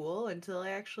really cool until I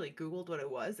actually Googled what it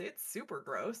was. It's super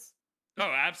gross. Oh,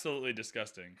 absolutely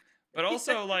disgusting. But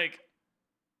also like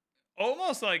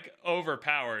almost like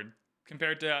overpowered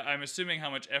compared to I'm assuming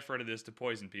how much effort it is to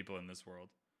poison people in this world.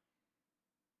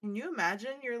 Can you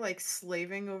imagine you're like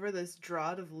slaving over this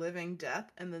draught of living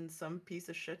death and then some piece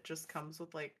of shit just comes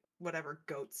with like whatever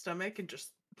goat stomach and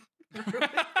just ruins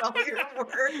all your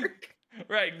work?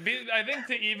 Right. I think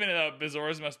to even it out,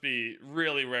 Bazaars must be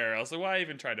really rare. Also, why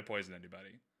even try to poison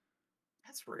anybody?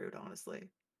 That's rude, honestly.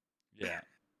 Yeah.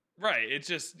 Right. It's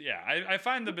just, yeah. I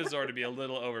find the Bazaar to be a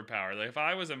little overpowered. Like, if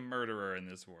I was a murderer in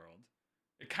this world,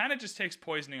 it kind of just takes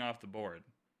poisoning off the board.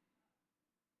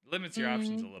 Limits your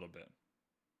options a Mm, little bit.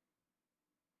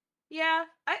 yeah,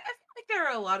 I feel like there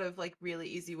are a lot of like really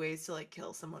easy ways to like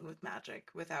kill someone with magic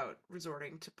without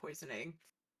resorting to poisoning.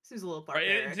 Seems a little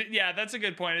Right. barbaric. Yeah, that's a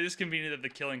good point. It is convenient that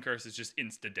the killing curse is just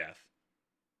insta death.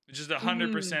 It's just Mm-hmm.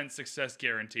 100% success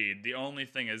guaranteed. The only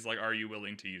thing is, like, are you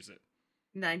willing to use it?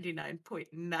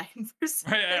 99.9%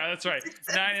 Right, yeah, that's right.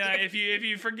 success 99. If guarantee.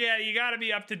 you forget, you got to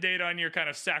be up to date on your kind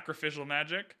of sacrificial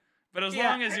magic. But as Yeah.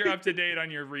 long as you're up to date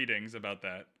on your readings about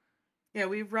that, Yeah,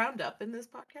 we round up in this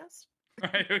podcast.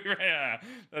 Right, yeah,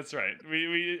 that's right.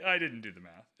 I didn't do the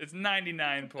math. It's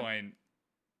 99 point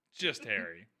just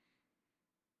Harry.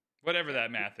 Whatever Okay.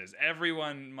 that math is.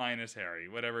 Everyone minus Harry.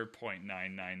 Whatever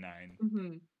 0.999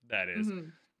 Mm-hmm. that is.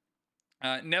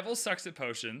 Mm-hmm. Neville sucks at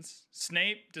potions.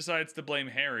 Snape decides to blame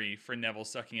Harry for Neville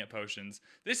sucking at potions.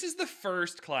 This is the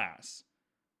first class.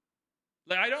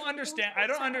 Like I don't It was understand. so I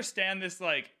don't sad. understand this.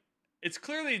 Like it's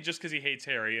clearly just because he hates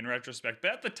Harry in retrospect.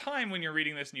 But at the time when you're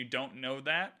reading this and you don't know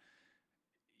that,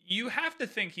 you have to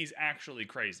think he's actually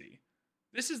crazy.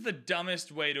 This is the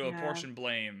dumbest way to Yeah. apportion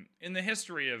blame in the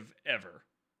history of ever.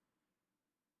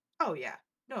 Oh yeah.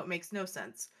 No, it makes no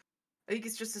sense. I think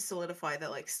it's just to solidify that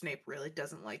like Snape really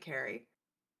doesn't like Harry.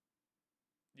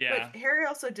 But Yeah. Harry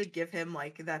also did give him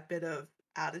like that bit of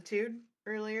attitude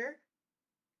earlier.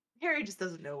 Harry just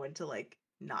doesn't know when to like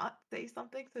not say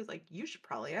something, so he's like, "You should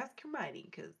probably ask Hermione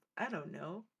because I don't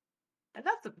know." And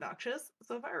that's obnoxious.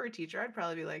 So if I were a teacher, I'd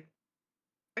probably be like,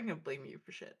 "I'm gonna blame you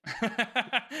for shit."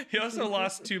 He also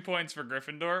lost 2 points for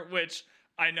Gryffindor, which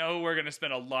I know we're going to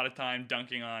spend a lot of time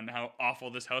dunking on how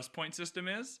awful this house point system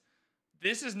is.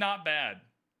 This is not bad.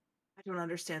 I don't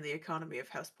understand the economy of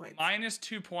house points. Minus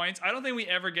 2 points. I don't think we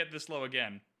ever get this low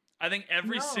again. I think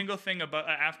every No, single thing above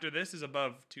after this is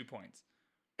above 2 points.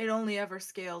 it only ever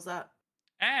scales up.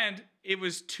 And it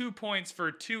was 2 points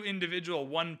for two individual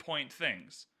 1 point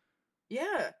things.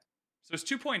 Yeah. So it's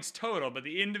 2 points total, but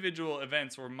the individual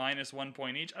events were minus 1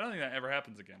 point each. I don't think that ever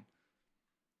happens again.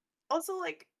 Also,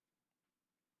 like,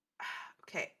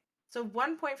 okay, so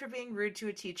 1 point for being rude to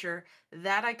a teacher.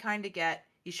 That I kind of get.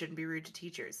 You shouldn't be rude to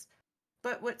teachers.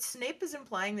 But what Snape is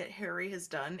implying that Harry has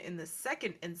done in the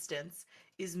second instance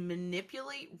is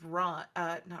manipulate not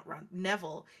Ron,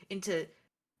 Neville into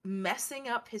messing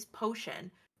up his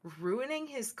potion, ruining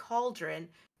his cauldron,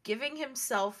 giving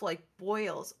himself like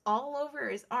boils all over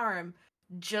his arm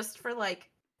just for like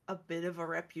a bit of a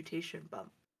reputation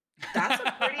bump. That's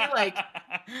a pretty like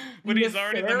But he's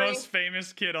already the nefarious. most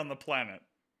famous kid on the planet.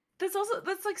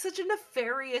 That's like such a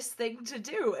nefarious thing to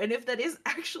do. And if that is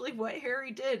actually what Harry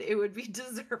did, it would be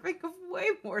deserving of way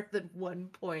more than 1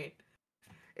 point.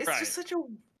 It's just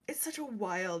Right. such a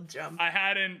wild jump. I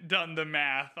hadn't done the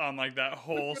math on like that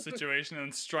whole situation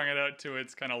and strung it out to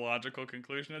its kind of logical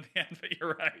conclusion at the end, but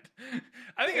you're right. It's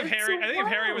so I think if Harry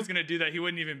was wild. going to do that, he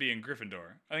wouldn't even be in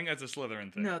Gryffindor. I think that's a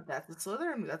Slytherin thing. No, that's a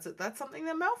Slytherin. That's something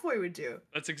that Malfoy would do.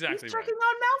 That's Who's exactly right. checking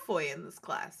on Malfoy in this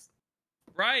class?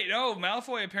 Right. Oh,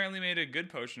 Malfoy apparently made a good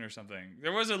potion or something.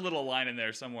 There was a little line in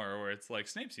there somewhere where it's like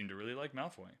Snape seemed to really like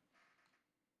Malfoy.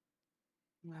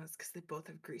 Well, it's because they both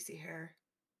have greasy hair.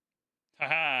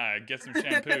 Haha, get some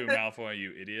shampoo, Malfoy,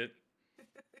 you idiot.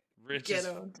 Rich Get is.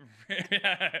 owned.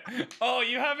 Oh,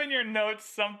 you have in your notes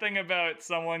something about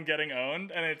someone getting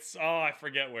owned, and it's I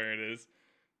forget where it is,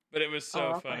 but it was Oh, so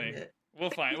I'll find funny. it. We'll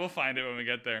find it when we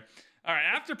get there. All right,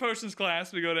 after potions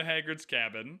class, we go to Hagrid's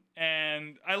cabin,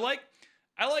 and I like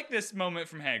this moment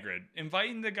from Hagrid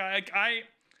inviting the guy.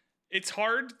 It's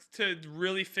hard to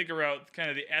really figure out kind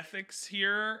of the ethics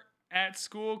here at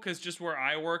school because just where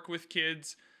I work with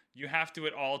kids, you have to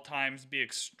at all times be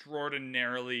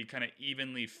extraordinarily kind of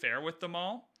evenly fair with them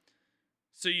all.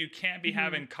 So you can't be Hmm.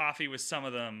 having coffee with some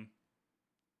of them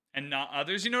and not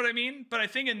others. You know what I mean? But I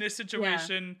think in this Yeah.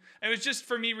 situation, it was just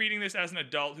for me reading this as an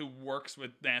adult who works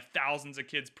with thousands of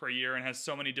kids per year and has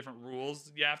so many different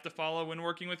rules you have to follow when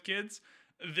working with kids.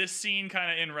 This scene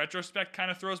kind of in retrospect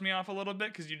kind of throws me off a little bit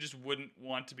because you just wouldn't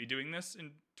want to be doing this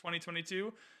in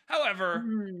 2022. However,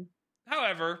 Hmm.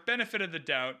 benefit of the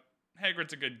doubt,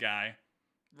 Hagrid's a good guy,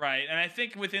 right? And I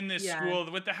think within this Yeah. school,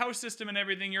 with the house system and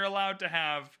everything, you're allowed to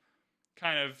have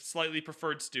kind of slightly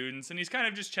preferred students, and he's kind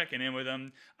of just checking in with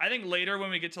them. I think later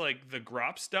when we get to like the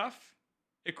Grop stuff,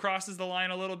 it crosses the line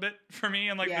a little bit for me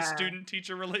and like the Yeah. student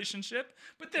teacher relationship,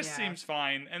 but this Yeah. seems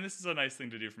fine, and this is a nice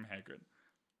thing to do from Hagrid.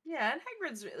 Yeah, and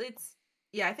Hagrid's it's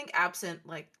yeah, I think absent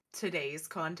like today's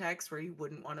context where you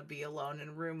wouldn't want to be alone in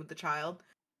a room with the child.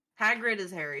 Hagrid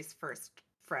is Harry's first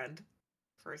friend,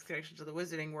 first connection to the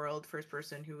wizarding world, first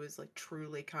person who was like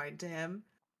truly kind to him.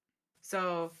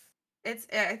 So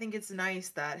I think it's nice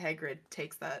that Hagrid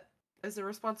takes that as a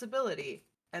responsibility.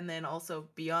 And then also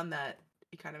beyond that,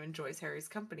 he kind of enjoys Harry's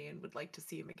company and would like to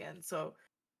see him again. So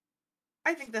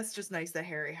I think that's just nice that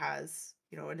Harry has,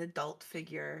 an adult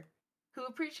figure who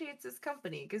appreciates his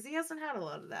company because he hasn't had a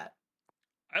lot of that.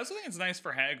 I also think it's nice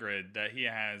for Hagrid that he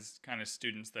has kind of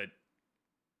students that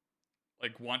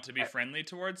like want to be Uh, friendly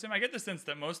towards him. I get the sense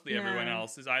that mostly everyone Yeah.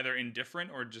 else is either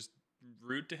indifferent or just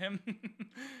rude to him.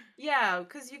 Yeah,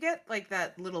 because you get like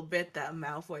that little bit that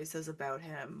Malfoy says about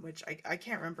him, which I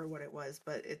can't remember what it was,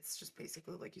 but it's just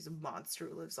basically like he's a monster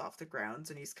who lives off the grounds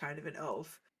and he's kind of an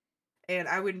oaf. And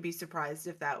I wouldn't be surprised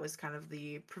if that was kind of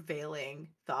the prevailing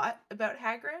thought about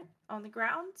Hagrid on the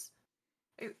grounds.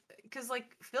 Because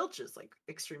like Filch is like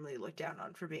extremely looked down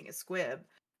on for being a squib.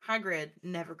 Hagrid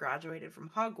never graduated from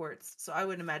Hogwarts, so I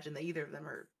wouldn't imagine that either of them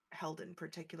are held in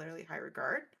particularly high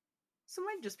regard. So it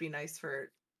might just be nice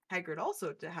for Hagrid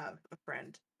also to have a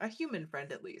friend, a human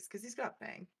friend at least, because he's got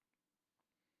Fang.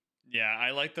 Yeah,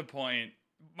 I like the point.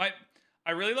 My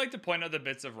I really like to point out the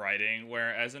bits of writing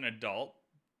where as an adult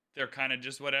they're kind of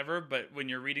just whatever, but when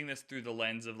you're reading this through the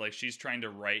lens of like she's trying to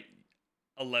write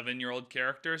 11-year-old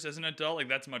characters as an adult, like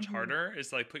that's much Mm-hmm. harder.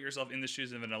 It's like put yourself in the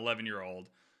shoes of an 11-year-old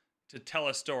to tell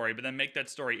a story, but then make that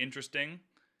story interesting.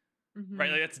 Right,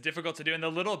 Mm-hmm. like that's difficult to do. And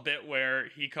the little bit where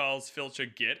he calls Filch a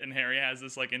git, and Harry has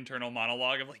this like internal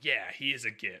monologue of like, "Yeah, he is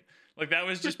a git." Like that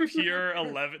was just pure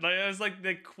 11. Like it was like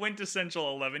the quintessential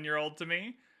 11-year-old to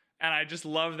me, and I just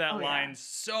love that Oh yeah. line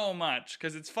so much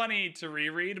because it's funny to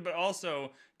reread, but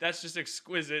also that's just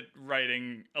exquisite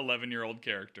writing 11-year-old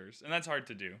characters, and that's hard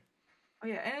to do. Oh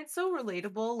yeah, and it's so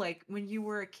relatable. Like when you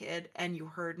were a kid and you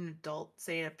heard an adult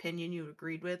say an opinion you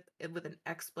agreed with an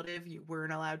expletive you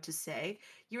weren't allowed to say,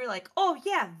 you were like, "Oh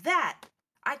yeah, that.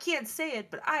 I can't say it,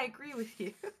 but I agree with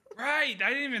you." Right, I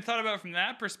didn't even thought about it from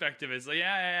that perspective. It's like,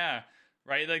 yeah.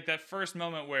 Right, like that first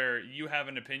moment where you have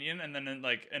an opinion, and then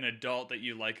like an adult that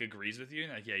you like agrees with you,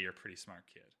 and like, yeah, you're a pretty smart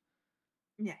kid.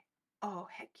 Yeah. Oh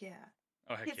heck yeah.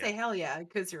 Oh You heck can't yeah. say hell yeah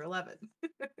because you're 11.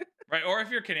 Right, or if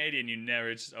you're Canadian, you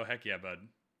never just oh heck yeah, bud.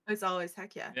 It's always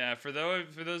heck yeah. Yeah, for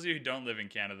those of you who don't live in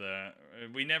Canada,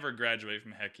 we never graduate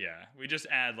from heck yeah. We just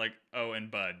add like oh and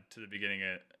bud to the beginning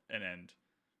and end.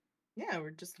 Yeah,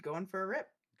 we're just going for a rip.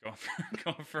 Going for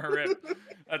going for a rip.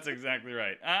 That's exactly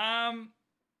right.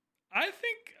 I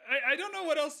think I don't know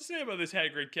what else to say about this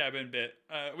Hagrid cabin bit.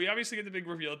 We obviously get the big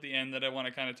reveal at the end that I want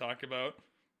to kind of talk about.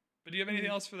 But do you have anything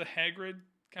Mm. else for the Hagrid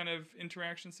kind of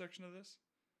interaction section of this?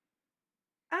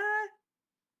 Uh,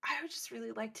 I would just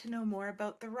really like to know more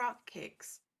about the rock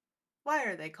cakes. Why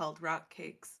are they called rock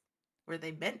cakes? Were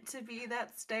they meant to be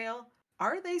that stale?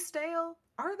 Are they stale?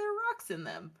 Are there rocks in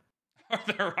them? Are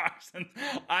there rocks? And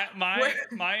I Where?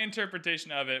 my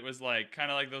interpretation of it was like kind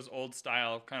of like those old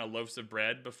style kind of loaves of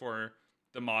bread before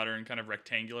the modern kind of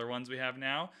rectangular ones we have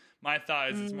now. My thought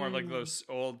is it's more of like Mm, those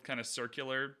old kind of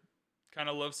circular kind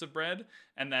of loaves of bread,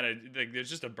 and that like, there's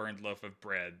just a burned loaf of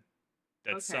bread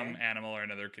that some okay. animal or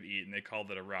another could eat, and they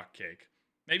called it a rock cake.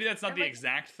 Maybe that's not And the like,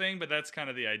 exact thing, but that's kind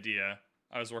of the idea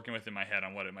I was working with in my head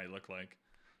on what it might look like.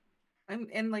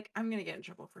 and like, I'm gonna get in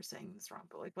trouble for saying this wrong,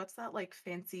 but like, what's that like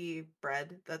fancy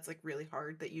bread that's like really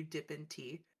hard that you dip in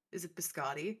tea? Is it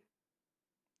biscotti?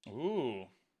 Ooh,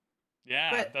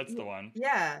 yeah, But that's the one.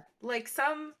 yeah, like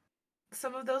some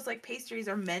of those like pastries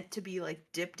are meant to be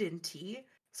like dipped in tea,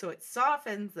 so it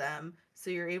softens them, so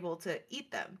you're able to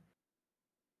eat them.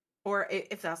 Or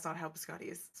if that's not how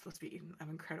biscotti is supposed to be eaten, I'm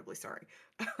incredibly sorry.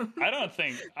 I don't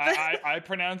think But I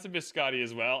pronounce it biscotti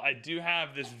as well. I do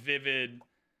have this vivid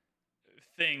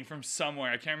thing from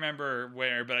somewhere. I can't remember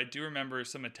where, but I do remember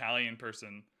some Italian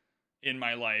person in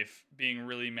my life being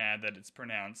really mad that it's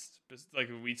pronounced like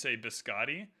we'd say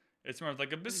biscotti. It's more of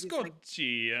like a maybe it's like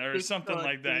biscotti or something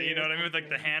like that. biscotti You know or what I mean? With like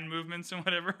the something. hand movements and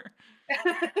whatever.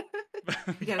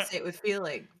 You gotta say it with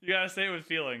feeling. You gotta say it with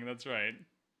feeling. That's right.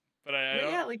 But I But don't.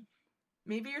 yeah, like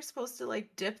maybe you're supposed to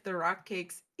like dip the rock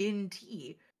cakes in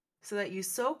tea so that you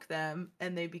soak them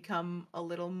and they become a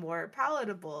little more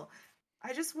palatable.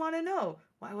 I just want to know,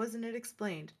 why wasn't it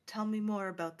explained? Tell me more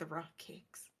about the rock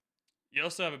cakes. You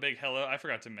also have a big hello. I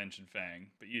forgot to mention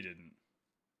Fang, but you didn't.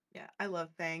 Yeah, I love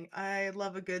Fang. I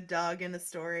love a good dog in a I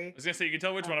story. was gonna say you can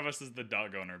tell which Uh, one of us is the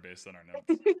dog owner based on our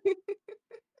notes.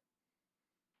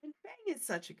 and Fang is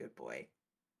such a good boy.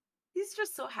 He's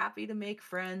just so happy to make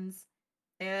friends,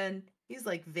 and he's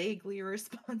like vaguely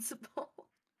responsible.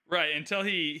 Right, until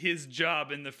his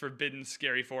job in the forbidden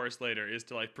scary forest later is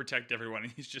to like protect everyone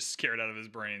and he's just scared out of his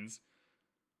brains.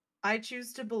 I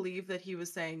choose to believe that he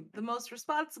was saying the most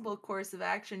responsible course of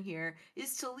action here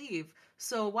is to leave.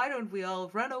 So why don't we all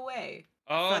run away?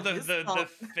 It's Oh, not the his the the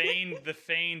fault. feigned the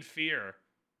feigned fear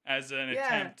as an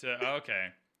Yeah. attempt to okay.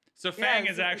 So Fang Yeah,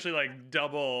 is so actually like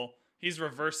double he's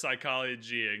reverse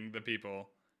psychologying the people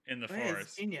in the yeah, it's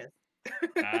forest. genius.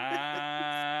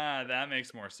 Ah, that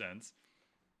makes more sense.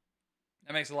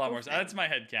 That makes a lot Oh, more sense. That's Fang. my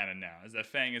headcanon now, is that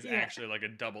Fang is Yeah. actually like a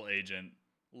double agent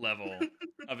level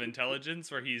of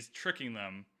intelligence where he's tricking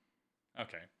them.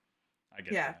 Okay, I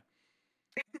get Yeah. that.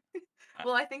 Uh,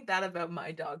 Well, I think that about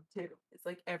my dog too. It's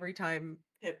like every time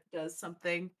Pip does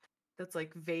something that's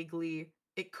like vaguely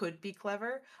it could be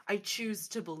clever, I choose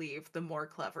to believe the more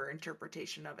clever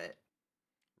interpretation of it.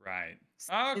 Right.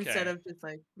 Instead Okay. of just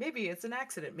like, maybe it's an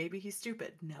accident, maybe he's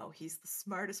stupid. No, he's the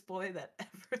smartest boy that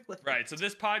ever Right. So lived.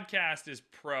 this podcast is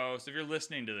pro. So if you're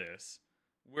listening to this,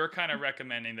 we're kind of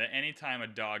recommending that anytime a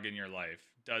dog in your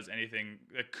life does anything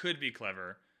that could be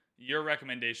clever, your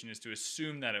recommendation is to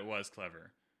assume that it was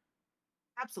clever.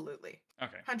 Absolutely.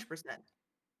 Okay. 100%.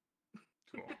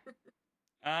 Cool.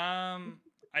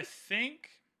 I think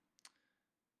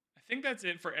that's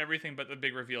it for everything but the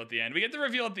big reveal at the end. We get the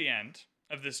reveal at the end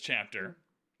of this chapter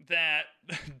that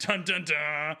dun dun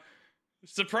dun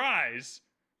surprise.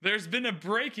 There's been a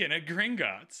break-in at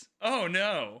Gringotts. Oh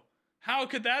no. How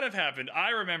could that have happened? I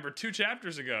remember 2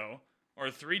 chapters ago or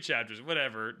 3 chapters,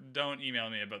 whatever. Don't email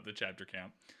me about the chapter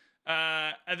count.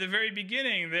 At the very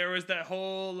beginning there was that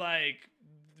whole like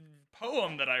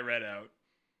poem that I read out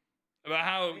about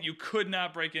how you could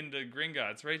not break into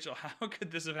Gringotts. Rachel, how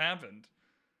could this have happened?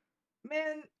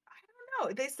 Man, I don't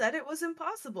know. They said it was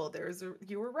impossible.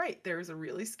 You were right. There was a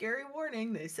really scary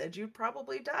warning. They said you'd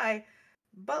probably die.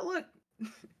 But look,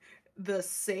 the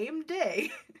same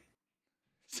day,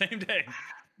 Same day.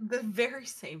 the very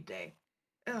same day.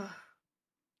 Ugh.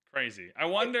 Crazy. I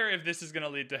wonder if this is going to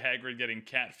lead to Hagrid getting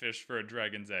catfished for a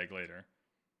dragon's egg later.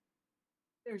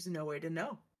 There's no way to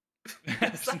know. No.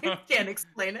 Science can't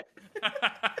explain it.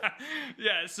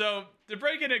 Yeah, so the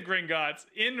break in at Gringotts,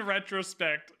 in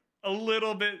retrospect, a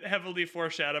little bit heavily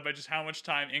foreshadowed by just how much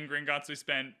time in Gringotts we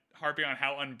spent harping on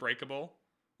how unbreakable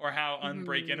or how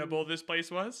unbreak-inable this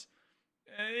place was.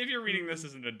 If you're reading this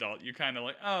as an adult, you kind of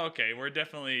like, oh, okay, we're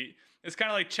definitely. It's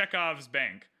kind of like Chekhov's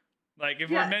bank. Like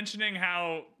if we're mentioning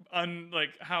how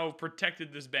how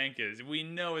protected this bank is, we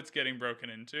know it's getting broken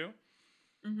into.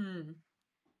 Mm-hmm.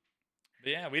 But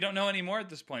yeah, we don't know anymore at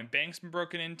this point. Bank's been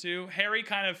broken into. Harry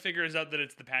kind of figures out that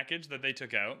it's the package that they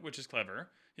took out, which is clever.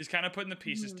 He's kind of putting the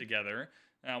pieces together.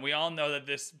 We all know that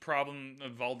this problem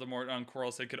of Voldemort on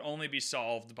Quirrell's Head could only be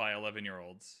solved by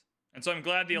 11-year-olds. And so I'm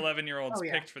glad the 11-year-olds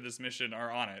picked for this mission are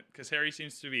on it, because Harry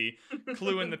seems to be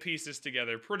cluing the pieces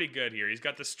together pretty good here. He's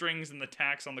got the strings and the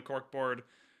tacks on the corkboard,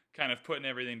 kind of putting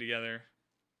everything together.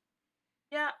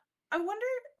 Yeah, I wonder,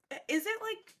 is it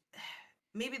like,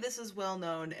 maybe this is well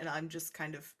known and I'm just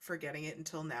kind of forgetting it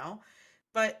until now,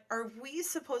 but are we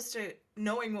supposed to,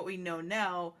 knowing what we know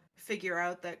now, figure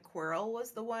out that Quirrell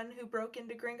was the one who broke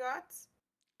into Gringotts?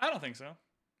 I don't think so.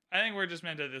 I think we're just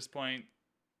meant at this point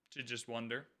to just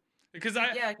wonder. Because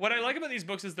what I like about these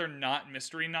books is they're not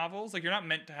mystery novels. Like you're not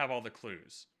meant to have all the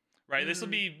clues, right? This will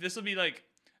be like,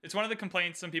 it's one of the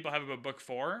complaints some people have about book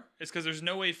 4. It's because there's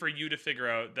no way for you to figure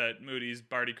out that Moody's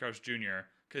Barty Crouch Jr.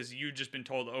 because you've just been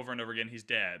told over and over again he's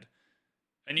dead,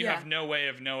 and you have no way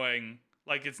of knowing.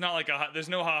 Like it's not like there's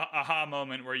no aha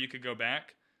moment where you could go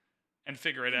back and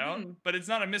figure it out. But it's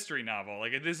not a mystery novel.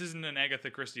 Like this isn't an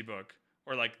Agatha Christie book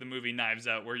or like the movie Knives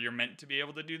Out where you're meant to be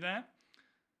able to do that.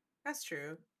 That's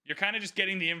true. You're kind of just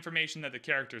getting the information that the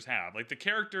characters have. Like the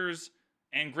characters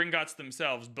and Gringotts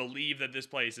themselves believe that this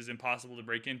place is impossible to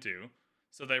break into.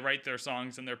 So they write their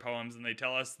songs and their poems and they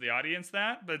tell us, the audience,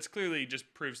 that, but it's clearly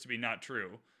just proves to be not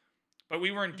true. But we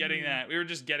weren't getting that. We were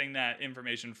just getting that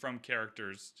information from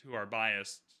characters who are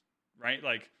biased, right?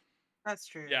 Like, that's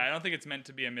true. Yeah, I don't think it's meant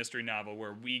to be a mystery novel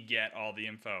where we get all the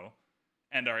info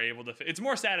and are able to. It's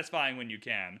more satisfying when you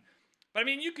can. But I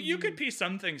mean, you could piece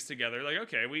some things together. Like,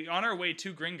 okay, we on our way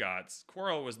to Gringotts,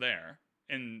 Quirrell was there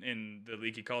in the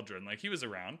Leaky Cauldron. Like, he was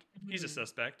around. He's a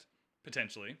suspect,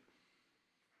 potentially.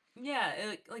 Yeah,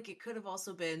 it could have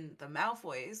also been the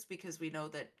Malfoys, because we know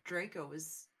that Draco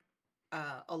was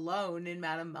alone in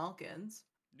Madame Malkin's.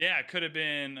 Yeah, it could have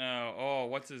been.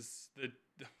 What's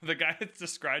the guy that's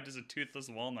described as a toothless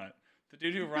walnut? The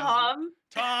dude who runs.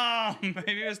 Tom.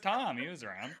 Maybe it was Tom. He was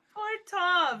around. Poor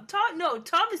Tom.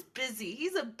 Tom is busy.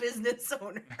 He's a business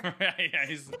owner. Yeah,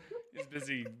 he's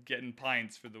busy getting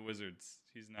pints for the wizards.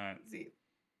 He's not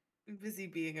busy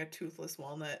being a toothless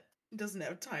walnut. Doesn't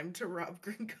have time to rob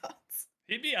Gringotts.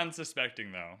 He'd be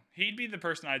unsuspecting though. He'd be the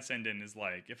person I'd send in as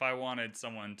like if I wanted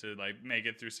someone to like make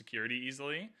it through security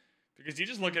easily, because you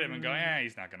just look at him and go, yeah,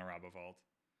 he's not gonna rob a vault.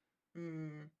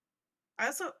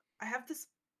 I have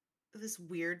this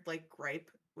weird like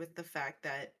gripe with the fact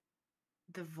that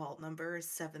the vault number is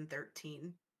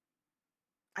 713.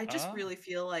 I just really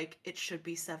feel like it should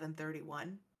be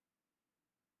 731.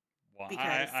 Well,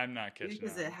 I'm not catching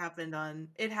because on. it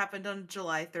happened on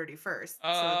July 31st.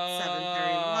 Oh, so it's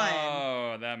 731.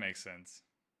 Oh, that makes sense.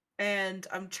 And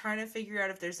I'm trying to figure out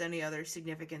if there's any other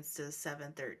significance to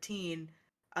 713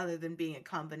 other than being a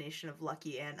combination of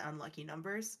lucky and unlucky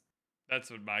numbers.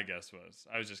 That's what my guess was.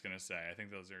 I was just going to say, I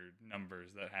think those are numbers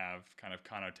that have kind of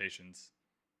connotations.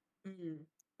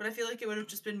 But I feel like it would have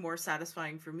just been more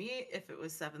satisfying for me if it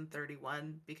was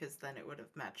 7:31 because then it would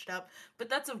have matched up. But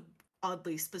that's a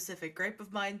oddly specific gripe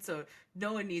of mine, so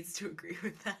no one needs to agree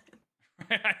with that.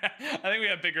 I think we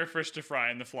have bigger fish to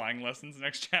fry in the flying lessons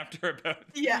next chapter about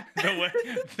Yeah.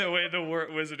 the way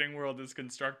wizarding world is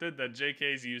constructed. That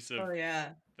JK's use of Oh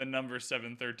yeah. the number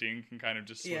 713 can kind of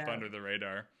just slip Yeah. under the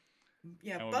radar.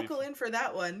 Yeah, And buckle in for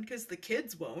that one because the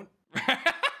kids won't.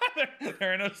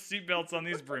 there are no seatbelts on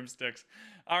these broomsticks.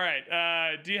 All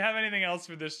right. Do you have anything else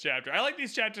for this chapter? I like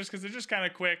these chapters because they're just kind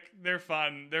of quick. They're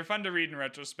fun. They're fun to read in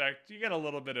retrospect. You get a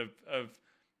little bit of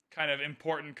kind of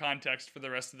important context for the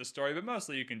rest of the story, but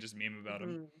mostly you can just meme about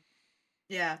them.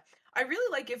 Yeah. I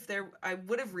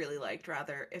would have really liked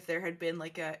rather if there had been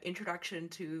like a introduction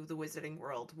to the Wizarding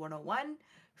World 101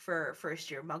 for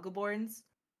first year Muggleborns.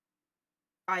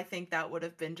 I think that would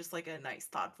have been just like a nice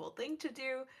thoughtful thing to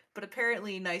do, but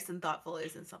apparently nice and thoughtful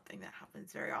isn't something that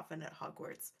happens very often at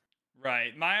Hogwarts.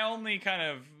 Right. My only kind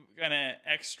of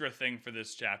extra thing for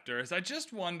this chapter is I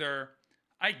just wonder,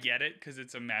 I get it because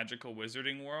it's a magical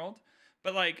wizarding world,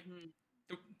 but like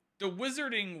the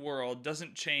wizarding world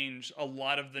doesn't change a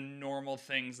lot of the normal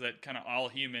things that kind of all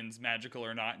humans, magical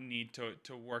or not, need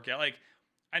to work out. Like,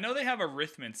 I know they have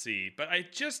arithmancy, but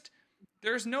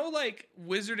there's no like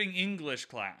wizarding English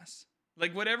class.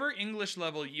 Like, whatever English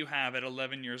level you have at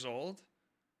 11 years old,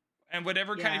 and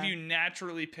whatever kind of you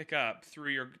naturally pick up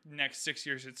through your next 6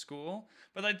 years at school,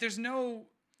 but like,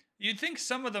 you'd think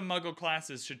some of the Muggle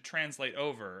classes should translate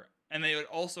over, and they would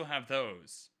also have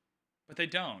those. But they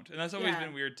don't, and that's always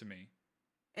been weird to me.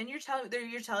 And you're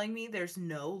telling me there's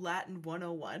no Latin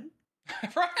 101?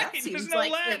 Right, that seems there's no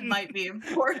like Latin. It might be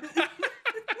important.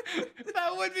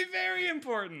 That would be very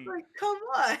important. Like, come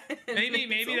on.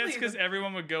 Maybe that's because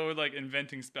everyone would go with like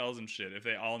inventing spells and shit if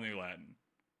they all knew Latin.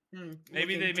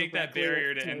 Maybe they make that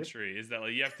barrier to entry is that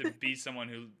like you have to be someone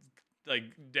who like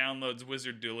downloads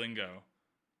Wizard Duolingo.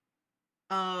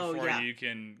 Before you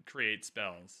can create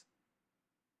spells.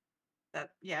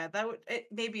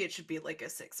 Maybe it should be like a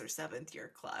 6th or 7th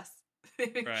year class.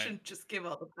 It shouldn't just give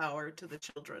all the power to the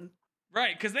children.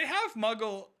 Right, because they have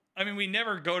Muggle. I mean, we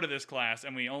never go to this class,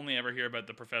 and we only ever hear about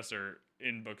the professor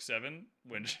in book 7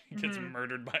 when she gets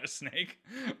murdered by a snake.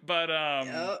 But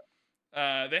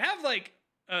they have like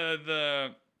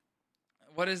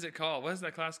what is it called? What is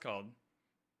that class called?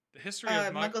 The history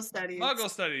of Muggle studies. Muggle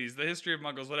studies, the history of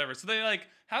Muggles, whatever. So they like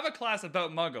have a class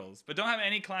about Muggles, but don't have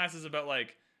any classes about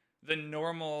like the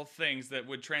normal things that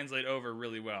would translate over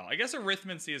really well. I guess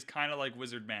arithmancy is kind of like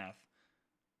wizard math.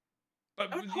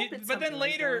 But then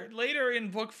later in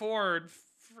book 4,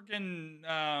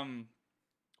 freaking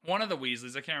one of the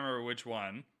Weasleys, I can't remember which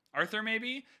one, Arthur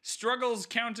maybe, struggles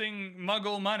counting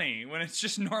Muggle money when it's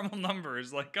just normal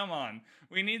numbers. Like, come on,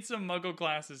 we need some Muggle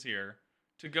classes here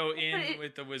to go in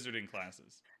with the wizarding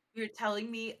classes. You're telling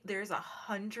me there's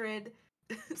 100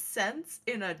 cents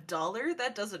in a dollar?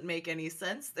 That doesn't make any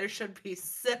sense. There should be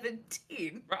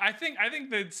 17. I think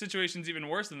the situation's even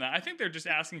worse than that. I think they're just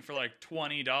asking for like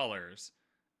 $20,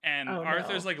 and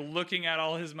Arthur's like looking at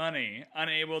all his money,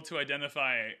 unable to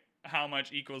identify how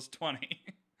much equals 20.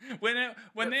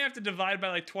 when they have to divide by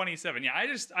like 27. Yeah, I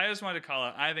just wanted to call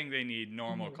it. I think they need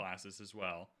normal classes as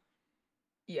well.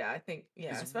 Yeah, I think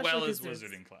as well as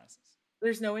wizarding classes.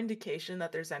 There's no indication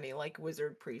that there's any like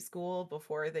wizard preschool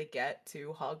before they get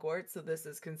to Hogwarts, so this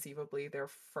is conceivably their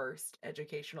first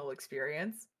educational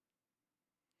experience.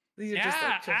 These are just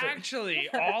like children. Actually,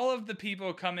 all of the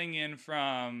people coming in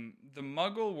from the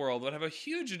Muggle world would have a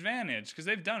huge advantage because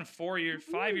they've done 5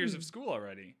 years of school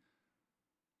already.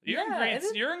 You're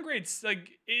in grade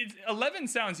like 11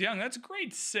 sounds young. That's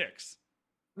grade 6.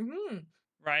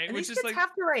 Right? And these kids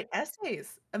have to write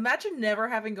essays. Imagine never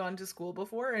having gone to school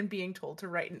before and being told to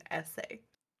write an essay.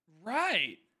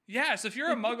 Right. Yeah, so if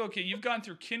you're a Muggle kid, you've gone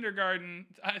through kindergarten,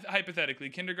 hypothetically,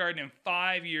 kindergarten and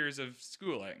 5 years of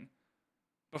schooling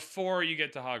before you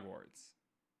get to Hogwarts.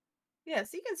 Yeah,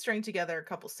 so you can string together a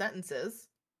couple sentences.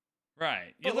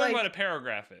 Right. You learn what a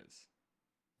paragraph is.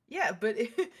 Yeah, but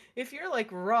if you're like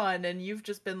Ron and you've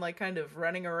just been like kind of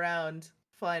running around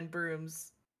flying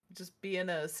brooms, just being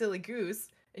a silly goose,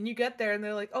 and you get there and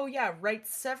they're like, oh yeah, write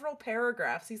several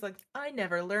paragraphs. He's like, I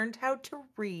never learned how to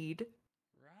read.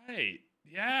 Right.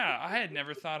 Yeah, I had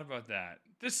never thought about that.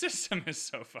 The system is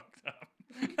so fucked up.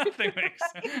 Nothing makes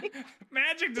sense.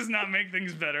 Magic does not make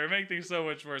things better. It makes things so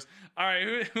much worse. All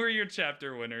right, who are your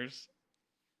chapter winners?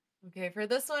 Okay, for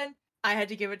this one, I had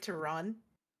to give it to Ron.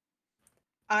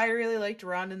 I really liked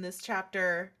Ron in this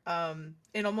chapter.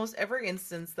 In almost every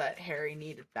instance that Harry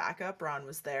needed backup, Ron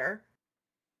was there.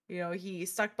 You know, he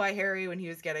stuck by Harry when he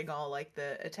was getting all like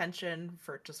the attention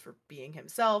for being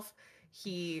himself.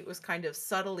 he was kind of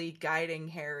subtly guiding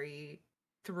Harry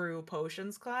through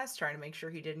potions class, trying to make sure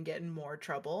he didn't get in more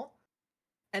trouble.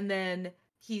 And then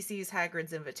he sees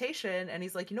Hagrid's invitation and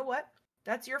he's like, you know what?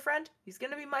 That's your friend. He's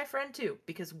going to be my friend too,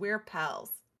 because we're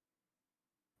pals.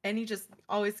 And he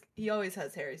always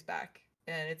has Harry's back.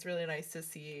 And it's really nice to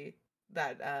see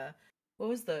that, what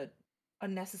was the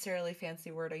unnecessarily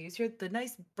fancy word I used here? The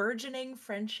nice burgeoning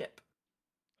friendship.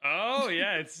 Oh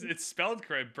yeah, it's spelled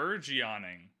correct.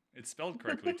 Burgeoning. It's spelled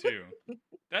correctly too.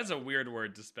 That's a weird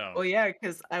word to spell. Well, yeah,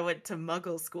 because I went to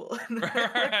Muggle school. And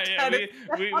Right,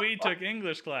 yeah, we took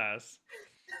English class.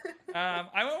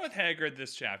 I went with Hagrid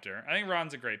this chapter. I think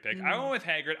Ron's a great pick. I went with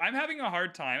Hagrid. I'm having a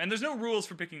hard time, and there's no rules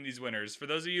for picking these winners. For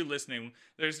those of you listening,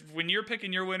 there's when you're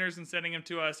picking your winners and sending them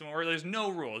to us, and there's no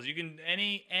rules. You can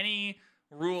any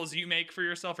rules you make for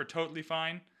yourself are totally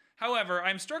fine. However,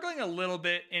 I'm struggling a little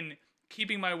bit in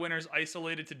keeping my winners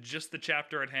isolated to just the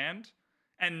chapter at hand,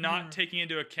 and not taking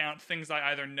into account things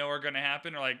I either know are going to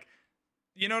happen or like,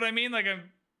 you know what I mean? Like I'm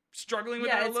struggling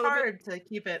with that a little bit. Yeah, it's hard to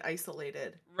keep it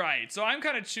isolated. Right. So I'm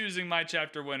kind of choosing my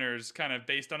chapter winners kind of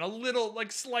based on a little,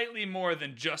 like slightly more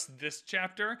than just this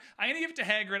chapter. I'm going to give it to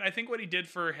Hagrid. I think what he did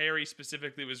for Harry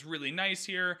specifically was really nice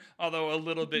here, although a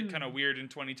little bit kind of weird in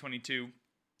 2022.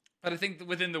 But I think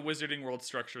within the Wizarding World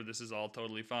structure, this is all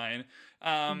totally fine.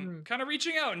 Kind of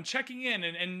reaching out and checking in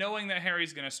and knowing that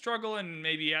Harry's going to struggle and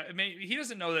maybe he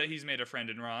doesn't know that he's made a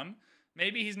friend in Ron.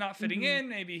 Maybe he's not fitting in.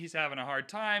 Maybe he's having a hard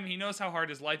time. He knows how hard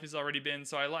his life has already been.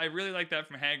 So I really like that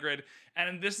from Hagrid.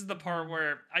 And this is the part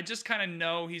where I just kind of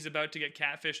know he's about to get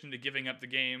catfished into giving up the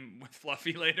game with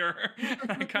Fluffy later.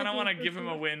 I kind of want to give him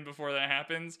a win before that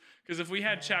happens. Because if we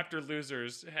had chapter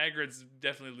losers, Hagrid's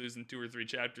definitely losing 2 or 3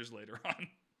 chapters later on.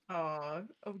 Oh,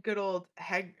 good old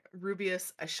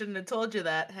Rubius. I shouldn't have told you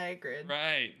that, Hagrid.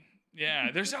 Right.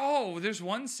 Yeah, there's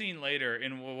one scene later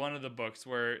in one of the books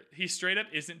where he straight up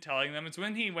isn't telling them. It's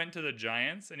when he went to the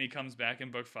Giants and he comes back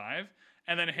in book 5,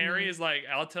 and then Harry is like,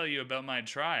 "I'll tell you about my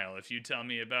trial if you tell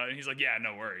me about it." And he's like, "Yeah,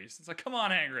 no worries." It's like, "Come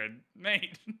on, Hagrid,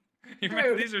 mate.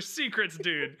 These are secrets,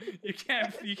 dude. You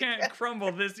can't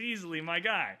crumble this easily, my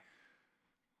guy."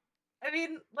 I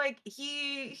mean, like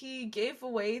he gave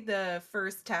away the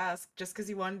first task just because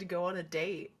he wanted to go on a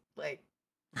date. Like,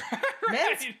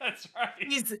 right, that's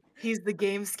right. He's the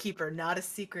game's keeper, not a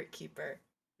secret keeper.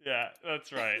 Yeah,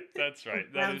 that's right. That's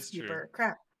right. That is true.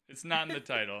 Crap. It's not in the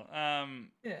title.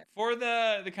 Yeah. For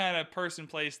the kind of person,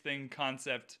 place, thing,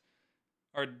 concept,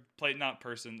 or play, not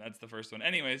person, that's the first one.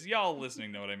 Anyways, y'all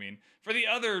listening know what I mean. For the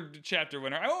other chapter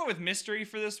winner, I went with mystery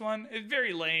for this one. It's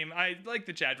very lame. I like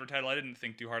the chapter title. I didn't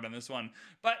think too hard on this one.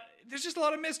 But there's just a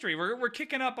lot of mystery. We're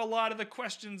kicking up a lot of the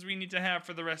questions we need to have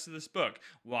for the rest of this book.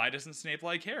 Why doesn't Snape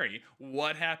like Harry?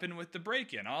 What happened with the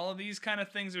break-in? All of these kind of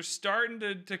things are starting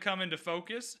to come into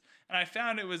focus. And I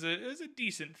found it was a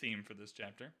decent theme for this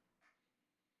chapter.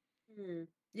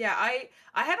 Yeah, I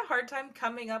had a hard time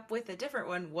coming up with a different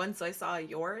one once I saw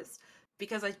yours,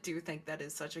 because I do think that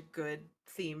is such a good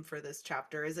theme for this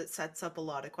chapter, is it sets up a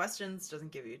lot of questions,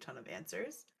 doesn't give you a ton of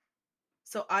answers.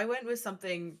 So I went with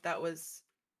something that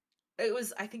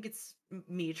I think it's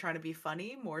me trying to be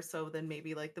funny more so than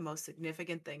maybe like the most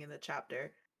significant thing in the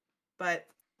chapter. But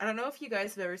I don't know if you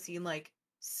guys have ever seen like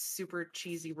super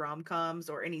cheesy rom-coms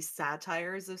or any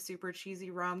satires of super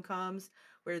cheesy rom-coms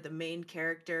where the main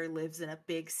character lives in a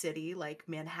big city like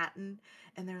Manhattan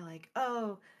and they're like,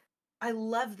 "Oh, I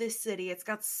love this city. It's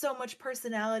got so much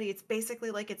personality. It's basically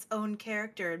like its own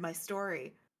character in my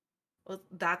story." Well,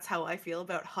 that's how I feel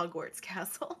about Hogwarts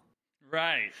Castle.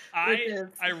 Right.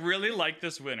 I really like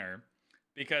this winner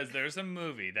because there's a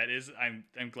movie that is,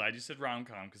 I'm glad you said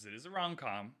rom-com because it is a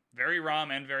rom-com, very rom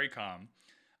and very com.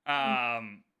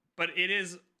 But it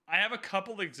is, I have a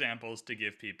couple examples to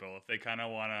give people if they kind of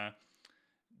want to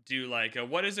do like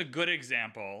what is a good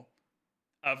example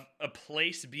of a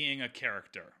place being a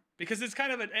character, because it's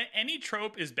kind of any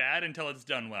trope is bad until it's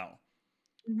done well.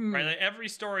 Right? Like every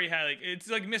story had like, it's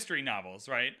like mystery novels,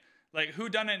 right? Like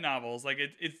whodunit novels, like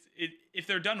if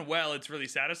they're done well, it's really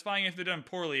satisfying. If they're done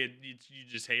poorly, you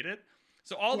just hate it.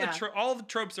 So all the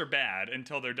tropes are bad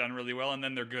until they're done really well, and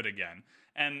then they're good again.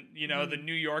 And you know, the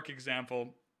New York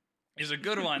example is a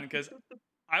good one because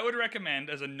I would recommend,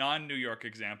 as a non-New York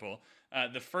example,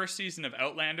 the first season of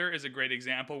Outlander is a great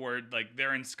example where like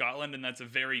they're in Scotland, and that's a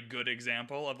very good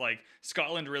example of like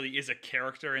Scotland really is a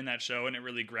character in that show, and it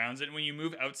really grounds it. And when you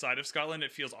move outside of Scotland,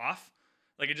 it feels off.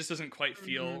 Like it just doesn't quite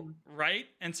feel right.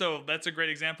 And so that's a great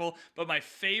example. But my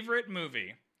favorite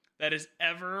movie that has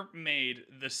ever made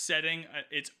the setting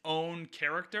its own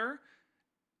character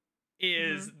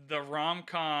is the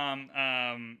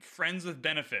rom-com Friends with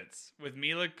Benefits with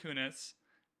Mila Kunis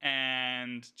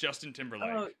and Justin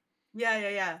Timberlake. Oh,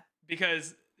 yeah.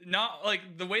 Because not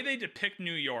like the way they depict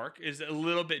New York is a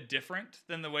little bit different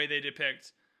than the way they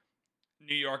depict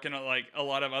New York in like a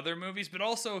lot of other movies, but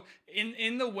also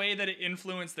in the way that it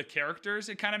influenced the characters,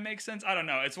 it kind of makes sense. I don't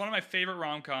know. It's one of my favorite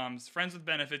rom-coms, Friends with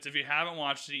Benefits. If you haven't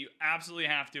watched it, you absolutely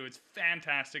have to. It's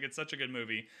fantastic. It's such a good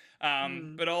movie.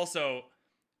 But also,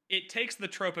 it takes the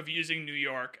trope of using New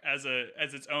York as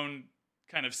its own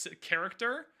kind of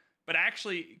character, but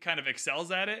actually kind of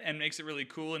excels at it and makes it really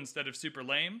cool instead of super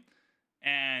lame.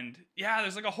 And yeah,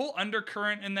 there's like a whole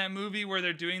undercurrent in that movie where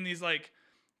they're doing these like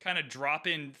kind of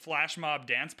drop-in flash mob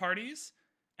dance parties,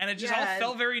 and it just all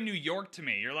felt very New York to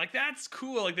me. You're like, that's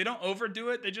cool. Like, they don't overdo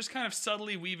it. They just kind of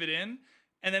subtly weave it in,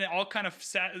 and then it all kind of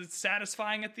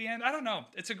satisfying at the end. I don't know.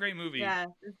 It's a great movie. Yeah,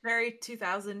 it's very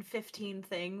 2015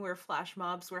 thing where flash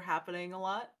mobs were happening a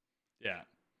lot. Yeah.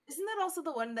 Isn't that also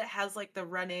the one that has like the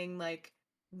running like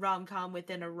rom-com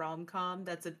within a rom-com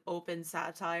that's an open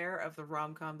satire of the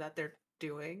rom-com that they're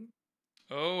doing?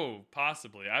 Oh,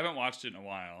 possibly. I haven't watched it in a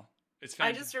while. It's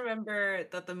I just remember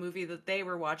that the movie that they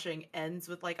were watching ends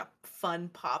with like a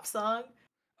fun pop song.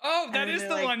 Oh, that is the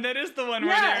like, one. That is the one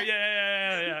where they're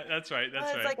yeah. That's right. That's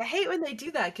right. It's like, I hate when they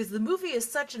do that because the movie is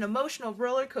such an emotional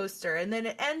roller coaster, and then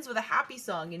it ends with a happy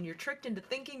song, and you're tricked into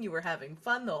thinking you were having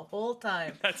fun the whole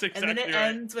time. That's exactly right. And then it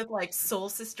ends with like Soul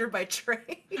Sister by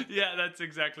Train. Yeah, that's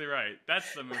exactly right.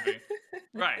 That's the movie.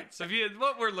 Right. So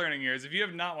what we're learning here is if you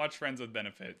have not watched Friends with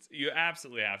Benefits, you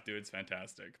absolutely have to. It's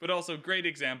fantastic. But also great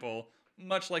example,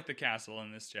 much like the castle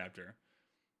in this chapter.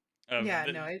 Of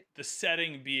the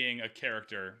setting being a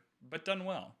character, but done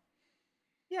well.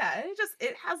 Yeah, and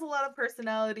it has a lot of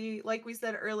personality. Like we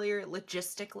said earlier,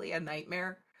 logistically a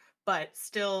nightmare, but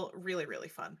still really, really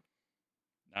fun.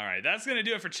 All right, that's going to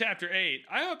do it for Chapter 8.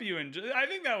 I hope you enjoyed. I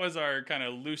think that was our kind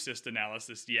of loosest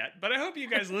analysis yet, but I hope you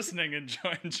guys listening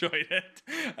enjoyed it.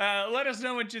 Let us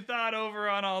know what you thought over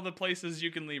on all the places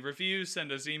you can leave reviews,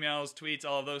 send us emails, tweets,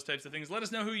 all of those types of things. Let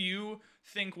us know who you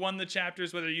think won the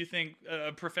chapters, whether you think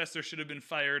a professor should have been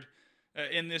fired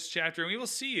in this chapter. And we will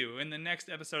see you in the next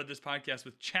episode of this podcast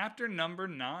with Chapter number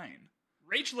 9.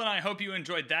 Rachel and I hope you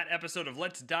enjoyed that episode of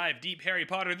Let's Dive Deep Harry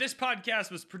Potter. This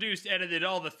podcast was produced, edited,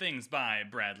 all the things by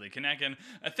Bradley Koneckin.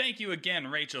 Thank you again,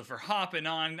 Rachel, for hopping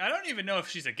on. I don't even know if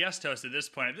she's a guest host at this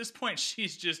point. At this point,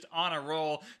 she's just on a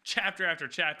roll, chapter after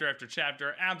chapter after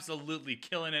chapter, absolutely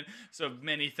killing it. So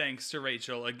many thanks to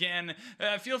Rachel again.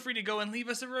 Feel free to go and leave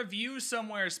us a review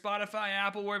somewhere, Spotify,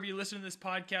 Apple, wherever you listen to this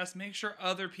podcast. Make sure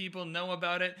other people know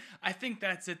about it. I think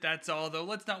that's it. That's all, though.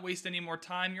 Let's not waste any more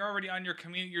time. You're already on your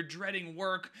commute. You're dreading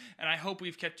work, and I hope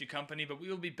we've kept you company, but we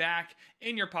will be back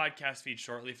in your podcast feed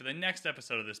shortly for the next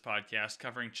episode of this podcast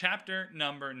covering chapter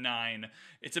number 9.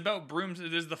 It's about brooms.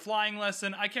 There's the flying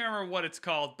lesson. I can't remember what it's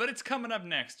called, but it's coming up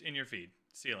next in your feed.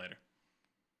 See you later.